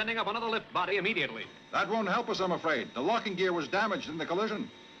X. I'm sending up another lift body immediately. That won't help us, I'm afraid. The locking gear was damaged in the collision.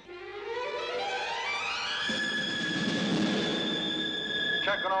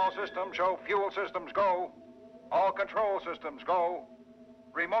 Check on all systems, show fuel systems go. All control systems go.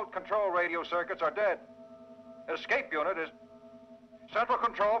 Remote control radio circuits are dead. Escape unit is... Central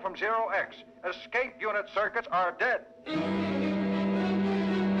Control from Zero X. Escape unit circuits are dead.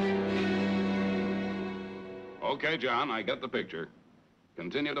 Okay, John, I get the picture.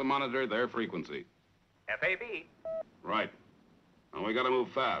 Continue to monitor their frequency. FAB. Right. Now we gotta move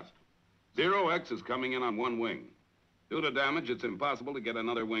fast. Zero X is coming in on one wing. Due to damage, it's impossible to get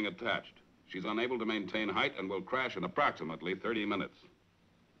another wing attached. She's unable to maintain height and will crash in approximately 30 minutes.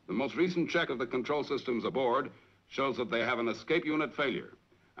 The most recent check of the control systems aboard shows that they have an escape unit failure.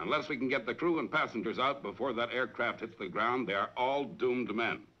 Unless we can get the crew and passengers out before that aircraft hits the ground, they are all doomed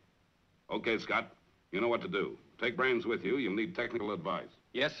men. Okay, Scott, you know what to do. Take brains with you. You'll need technical advice.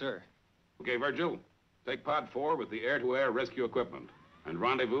 Yes, sir. Okay, Virgil, take Pod 4 with the air-to-air rescue equipment and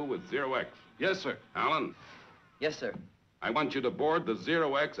rendezvous with Zero X. Yes, sir. Alan? Yes, sir. I want you to board the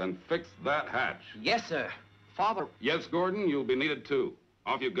Zero X and fix that hatch. Yes, sir. Father. Yes, Gordon, you'll be needed too.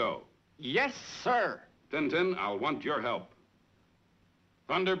 Off you go. Yes, sir. Tintin, I'll want your help.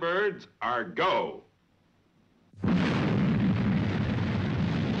 Thunderbirds are go.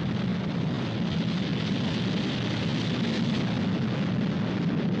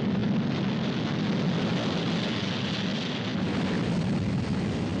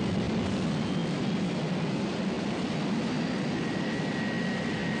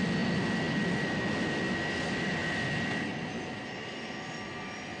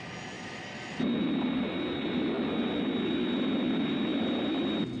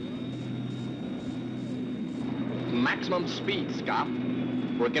 Maximum speed, Scott.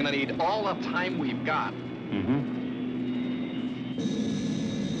 We're gonna need all the time we've got.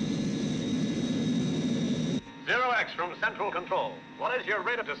 Zero X from Central Control. What is your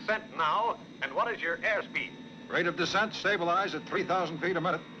rate of descent now, and what is your airspeed? Rate of descent stabilized at 3,000 feet a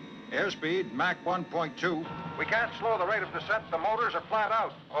minute. Airspeed, Mach 1.2. We can't slow the rate of descent. The motors are flat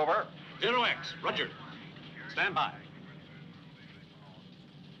out. Over. Zero X, Roger. Stand by.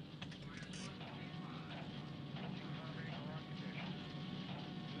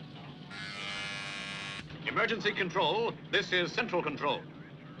 Emergency control, this is Central Control.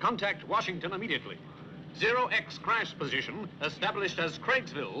 Contact Washington immediately. Zero X crash position established as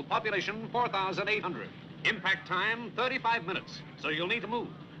Craigsville, population 4,800. Impact time 35 minutes, so you'll need to move.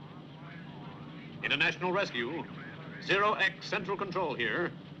 International Rescue, Zero X Central Control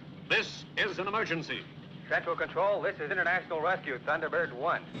here. This is an emergency. Central Control, this is International Rescue, Thunderbird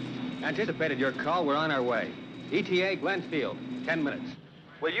 1. Anticipated your call. We're on our way. ETA Glenfield, 10 minutes.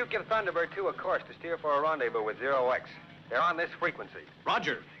 Will you give Thunderbird 2 a course to steer for a rendezvous with Zero X? They're on this frequency.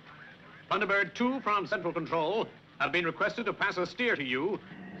 Roger. Thunderbird 2 from Central Control have been requested to pass a steer to you.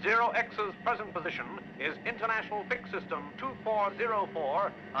 Zero X's present position is International Fix System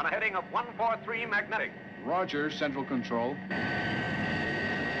 2404 on a heading of 143 magnetic. Roger, Central Control.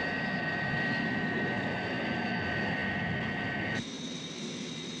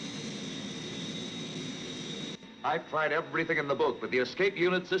 I've tried everything in the book, but the escape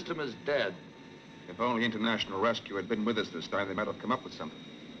unit system is dead. If only International Rescue had been with us this time, they might have come up with something.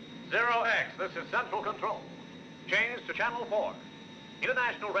 Zero X, this is Central Control. Change to Channel 4.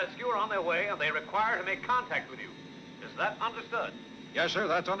 International Rescue are on their way, and they require to make contact with you. Is that understood? Yes, sir,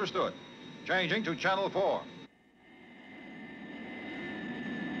 that's understood. Changing to Channel 4.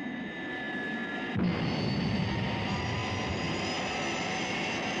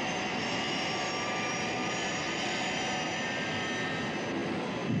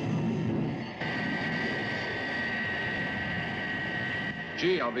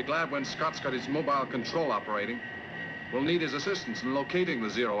 Gee, I'll be glad when Scott's got his mobile control operating. We'll need his assistance in locating the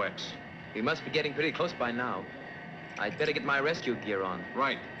Zero X. We must be getting pretty close by now. I'd better get my rescue gear on.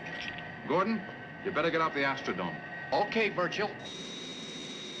 Right. Gordon, you better get off the Astrodome. Okay, Virgil.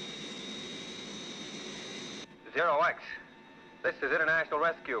 Zero X, this is International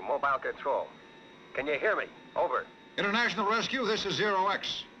Rescue, Mobile Control. Can you hear me? Over. International Rescue, this is Zero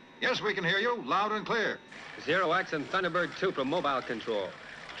X. Yes, we can hear you, loud and clear. Zero X and Thunderbird 2 from Mobile Control.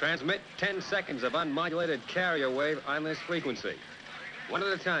 Transmit 10 seconds of unmodulated carrier wave on this frequency. One at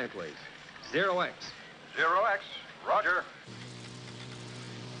a time, please. Zero X. Zero X, roger.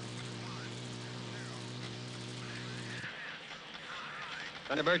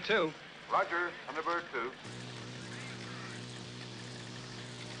 Thunderbird 2. Roger, Thunderbird 2.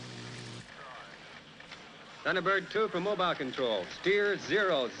 Thunderbird 2 from Mobile Control. Steer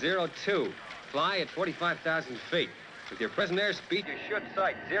 002. Fly at 45,000 feet. With your present airspeed, You should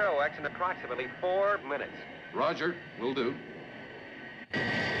sight Zero X in approximately 4 minutes. Roger, will do.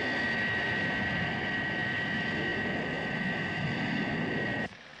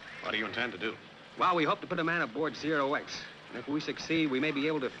 What do you intend to do? well, we hope to put a man aboard Zero X. And if we succeed, we may be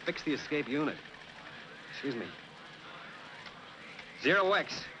able to fix the escape unit. Excuse me.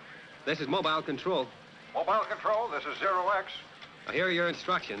 0X, this is Mobile Control. Mobile Control, this is 0X. Now, here are your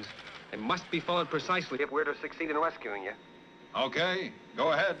instructions. They must be followed precisely If we're to succeed in rescuing you. Okay,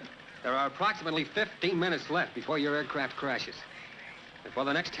 go ahead. There are approximately 15 minutes left before your aircraft crashes. And for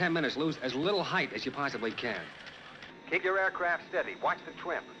the next 10 minutes, lose as little height as you possibly can. Keep your aircraft steady. Watch the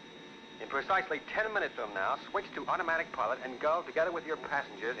trim. In precisely 10 minutes from now, switch to automatic pilot and go, together with your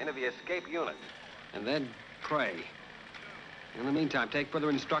passengers, into the escape unit. And then pray. In the meantime, take further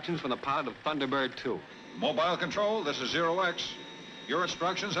instructions from the pilot of Thunderbird 2. Mobile Control, this is 0X. Your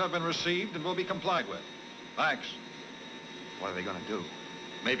instructions have been received and will be complied with. Thanks. What are they going to do?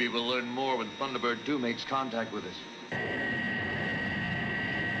 Maybe we'll learn more when Thunderbird 2 makes contact with us.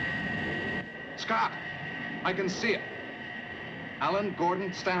 Scott, I can see it. Alan,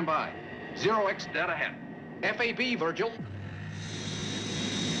 Gordon, stand by. 0X, dead ahead. FAB, Virgil.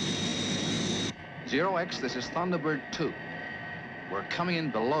 0X, this is Thunderbird 2. We're coming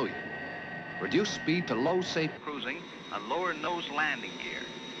in below you. Reduce speed to low safe cruising on lower nose landing gear.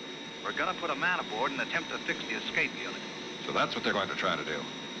 We're gonna put a man aboard and attempt to fix the escape unit. So that's what they're going to try to do.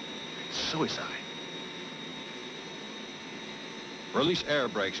 suicide. Release air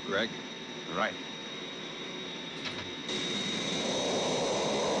brakes, Greg. Right.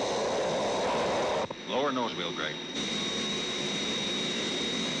 Lower nose wheel, Greg.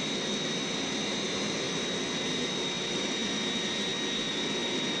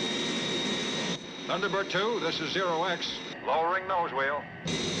 Thunderbird 2, this is 0X. Lowering nose wheel.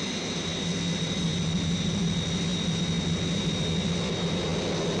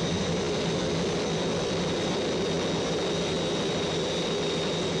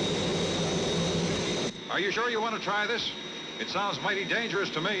 Are you sure you want to try this? It sounds mighty dangerous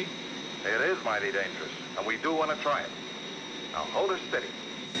to me. It is mighty dangerous, and we do want to try it. Now hold her steady.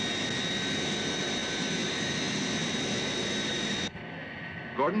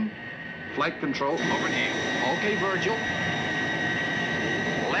 Gordon, flight control. Over here. Okay, Virgil.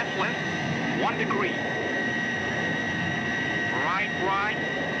 Left, 1 degree. Right,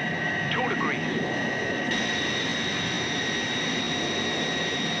 2 degrees.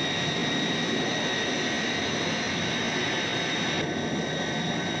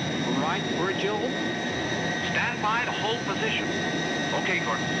 Right, Virgil. Stand by to hold position. Okay,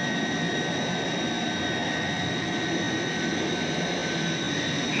 Gordon.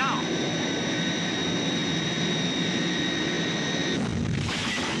 Now.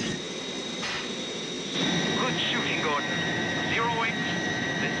 Good shooting, Gordon. 0X.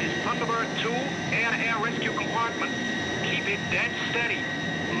 This is Thunderbird 2, air-to-air rescue compartment. Keep it dead steady.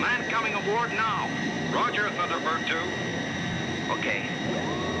 Man coming aboard now. Roger, Thunderbird 2. Okay.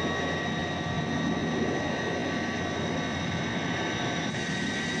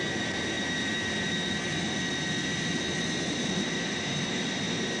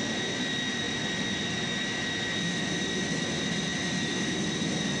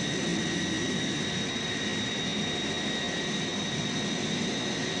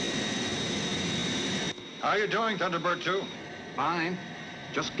 How you doing, Thunderbird 2? Fine.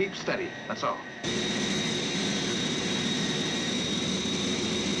 Just keep steady, that's all.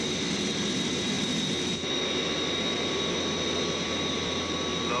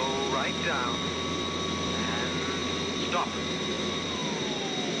 Slow right down. And stop.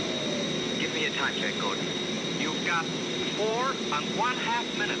 Give me a time check, Gordon. You've got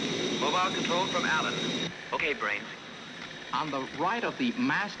 4½ minutes. Mobile control from Alan. Okay, Brains. On the right of the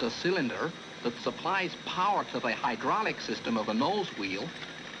master cylinder that supplies power to the hydraulic system of the nose wheel,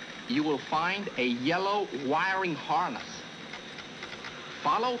 you will find a yellow wiring harness.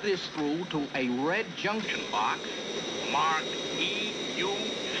 Follow this through to a red junction box marked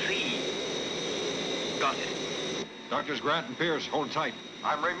EUC. Got it. Doctors Grant and Pierce, hold tight.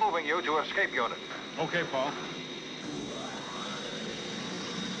 I'm removing you to escape unit. Okay, Paul.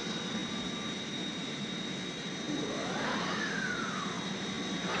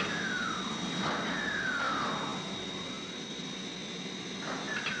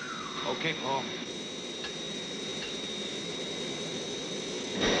 Okay, Paul.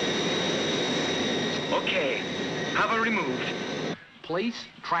 Okay. Have her removed. Place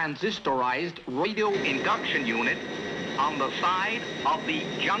transistorized radio Induction unit on the side of the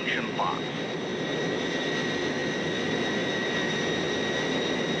junction box.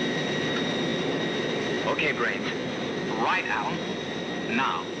 Okay, Brains. Right, Alan.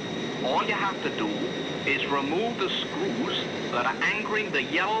 Now, all you have to do is remove the screws that are anchoring the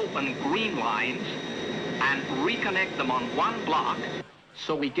yellow and green lines and reconnect them on one block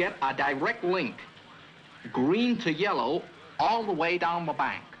so we get a direct link, green to yellow, all the way down the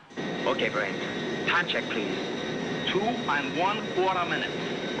bank. Okay, Brains. Time check, please. 2 1/4 minutes.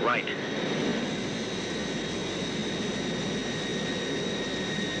 Right.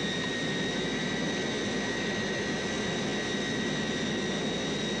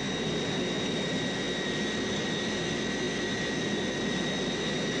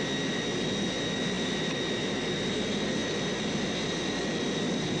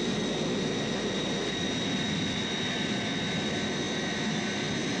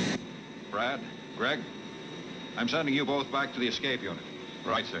 Brad, Greg, I'm sending you both back to the escape unit.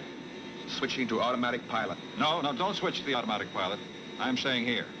 Right, sir. Switching to automatic pilot. No, don't switch to the automatic pilot. I'm staying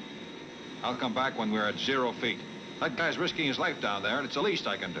here. I'll come back when we're at 0 feet. That guy's risking his life down there, and it's the least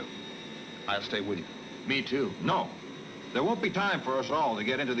I can do. I'll stay with you. Me too. No. There won't be time for us all to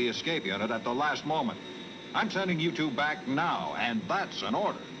get into the escape unit at the last moment. I'm sending you two back now, and that's an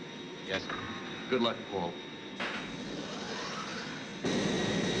order. Yes, sir. Good luck, Paul.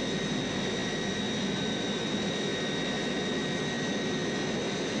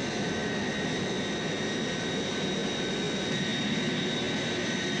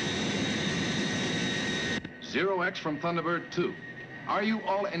 Zero X from Thunderbird 2. Are you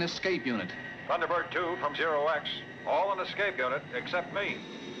all in escape unit? Thunderbird 2 from 0X. All in escape unit except me.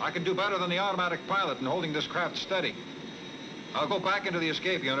 I can do better than the automatic pilot in holding this craft steady. I'll go back into the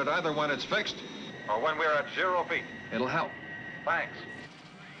escape unit either when it's fixed or when we're at 0 feet. It'll help. Thanks.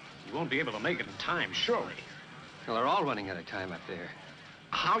 You won't be able to make it in time, surely. Well, they're all running out of time up there.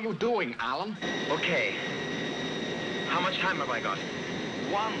 How you doing, Alan? Okay. How much time have I got?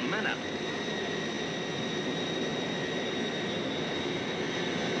 1 minute.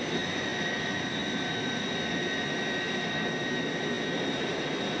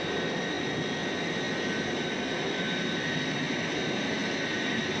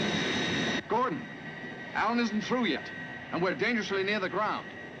 Gordon, Alan isn't through yet, and we're dangerously near the ground.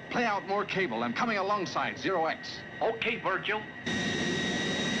 Play out more cable. I'm coming alongside 0X. Okay, Virgil.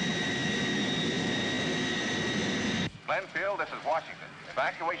 Glenfield, this is Washington.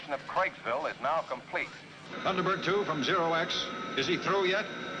 Evacuation of Craigsville is now complete. Thunderbird 2 from 0X. Is he through yet?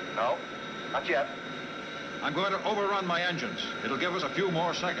 No, not yet. I'm going to overrun my engines. It'll give us a few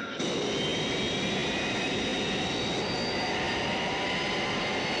more seconds.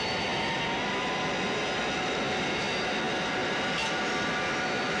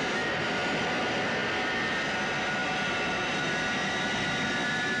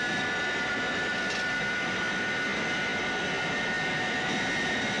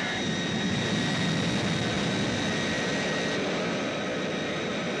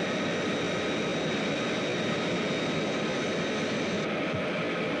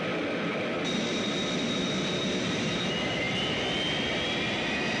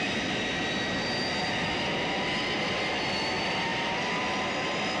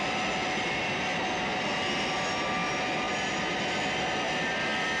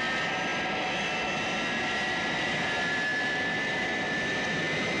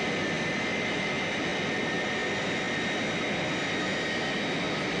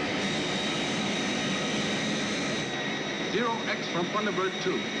 X from Thunderbird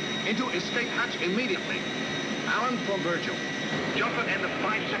 2. Into escape hatch immediately. Alan from Virgil. Jump it in the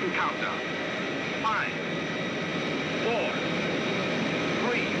 5-second countdown. 5, 4,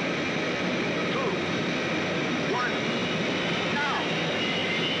 3, 2, 1, now!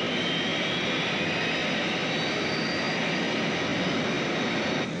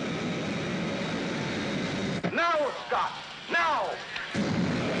 Now, Scott! Now!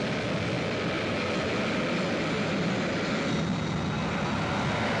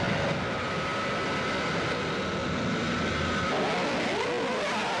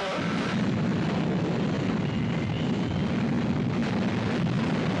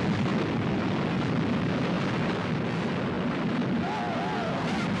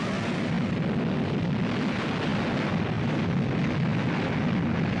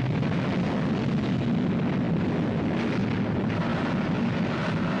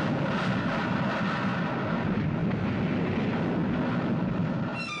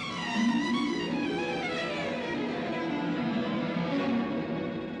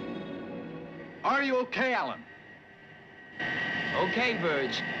 Are you okay, Alan? Okay,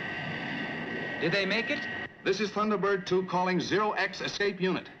 Verge. Did they make it? This is Thunderbird 2 calling 0X escape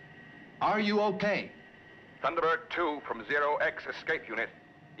unit. Are you okay? Thunderbird 2 from 0X escape unit.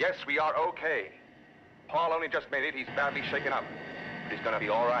 Yes, we are okay. Paul only just made it. He's badly shaken up. But he's gonna be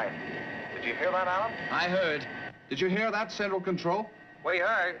all right. Did you hear that, Alan? I heard. Did you hear that, Central Control? We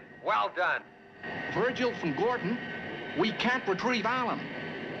heard. Well done. Virgil from Gordon, we can't retrieve Alan.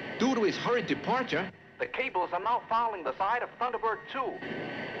 Due to his hurried departure, The cables are now fouling the side of Thunderbird 2.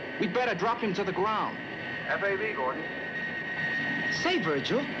 we'd better drop him to the ground. FAB, Gordon. Say,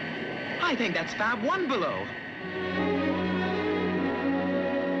 Virgil, I think that's Fab 1 below.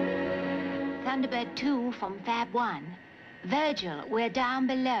 Thunderbird 2 from Fab 1. Virgil, we're down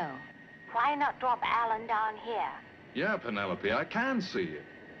below. Why not drop Alan down here? Yeah, Penelope, I can see you.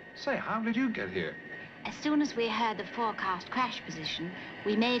 Say, how did you get here? As soon as we heard the forecast crash position,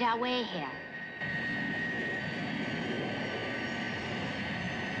 we made our way here.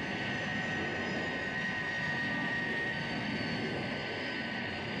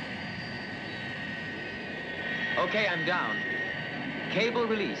 Okay, I'm down. Cable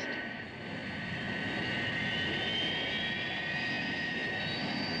released.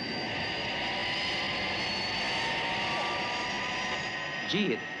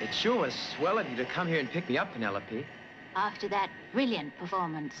 Gee, it sure was swell of you to come here and pick me up, Penelope. After that brilliant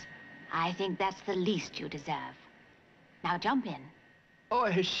performance, I think that's the least you deserve. Now jump in. I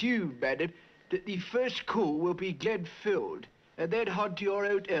assume, madam, that the first call will be Glenfield, and then on to your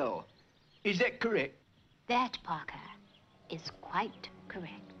hotel. Is that correct? That, Parker, is quite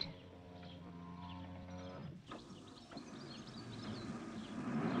correct.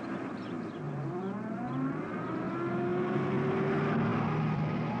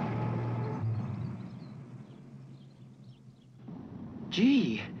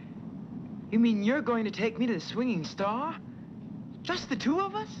 Gee, you mean you're going to take me to the Swinging Star? Just the two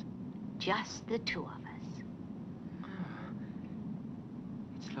of us? Just the two of us.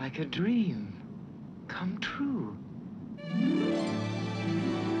 It's like a dream come true.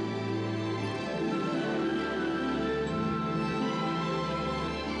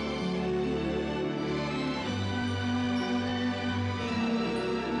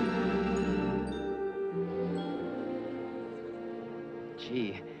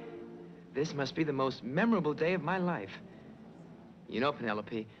 Gee, this must be the most memorable day of my life. You know,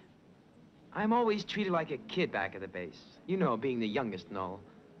 Penelope, I'm always treated like a kid back at the base. You know, being the youngest and all.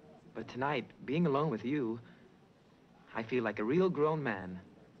 But tonight, being alone with you, I feel like a real grown man.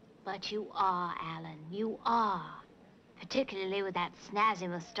 But you are, Alan, you are. Particularly with that snazzy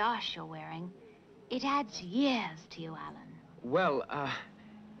mustache you're wearing. It adds years to you, Alan. Well,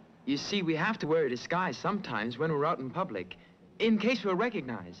 you see, we have to wear a disguise sometimes when we're out in public, in case we're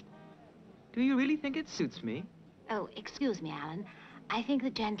recognized. Do you really think it suits me? Oh, excuse me, Alan. I think the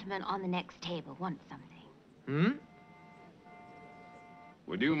gentleman on the next table wants something. Hmm?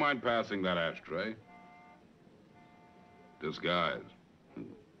 Would you mind passing that ashtray? Disguise.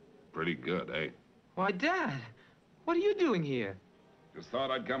 Pretty good, eh? Why, Dad, what are you doing here? Just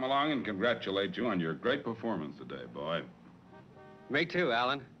thought I'd come along and congratulate you on your great performance today, boy. Me too,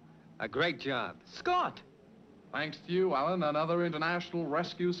 Alan. A great job. Scott! Thanks to you, Alan, another international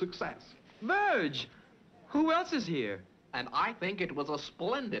rescue success. Verge! Who else is here? And I think it was a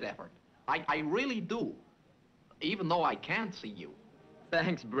splendid effort. I really do. Even though I can't see you.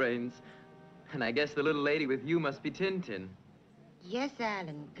 Thanks, Brains. And I guess the little lady with you must be Tintin. Yes,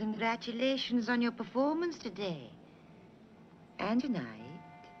 Alan. Congratulations on your performance today. And tonight.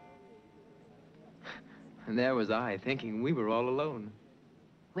 And there was I, thinking we were all alone.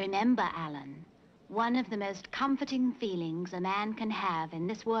 Remember, Alan, one of the most comforting feelings a man can have in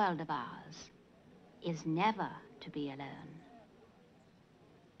this world of ours is never to be alone.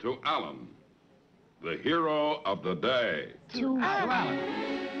 To Alan, the hero of the day. To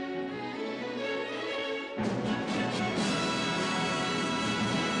Alan.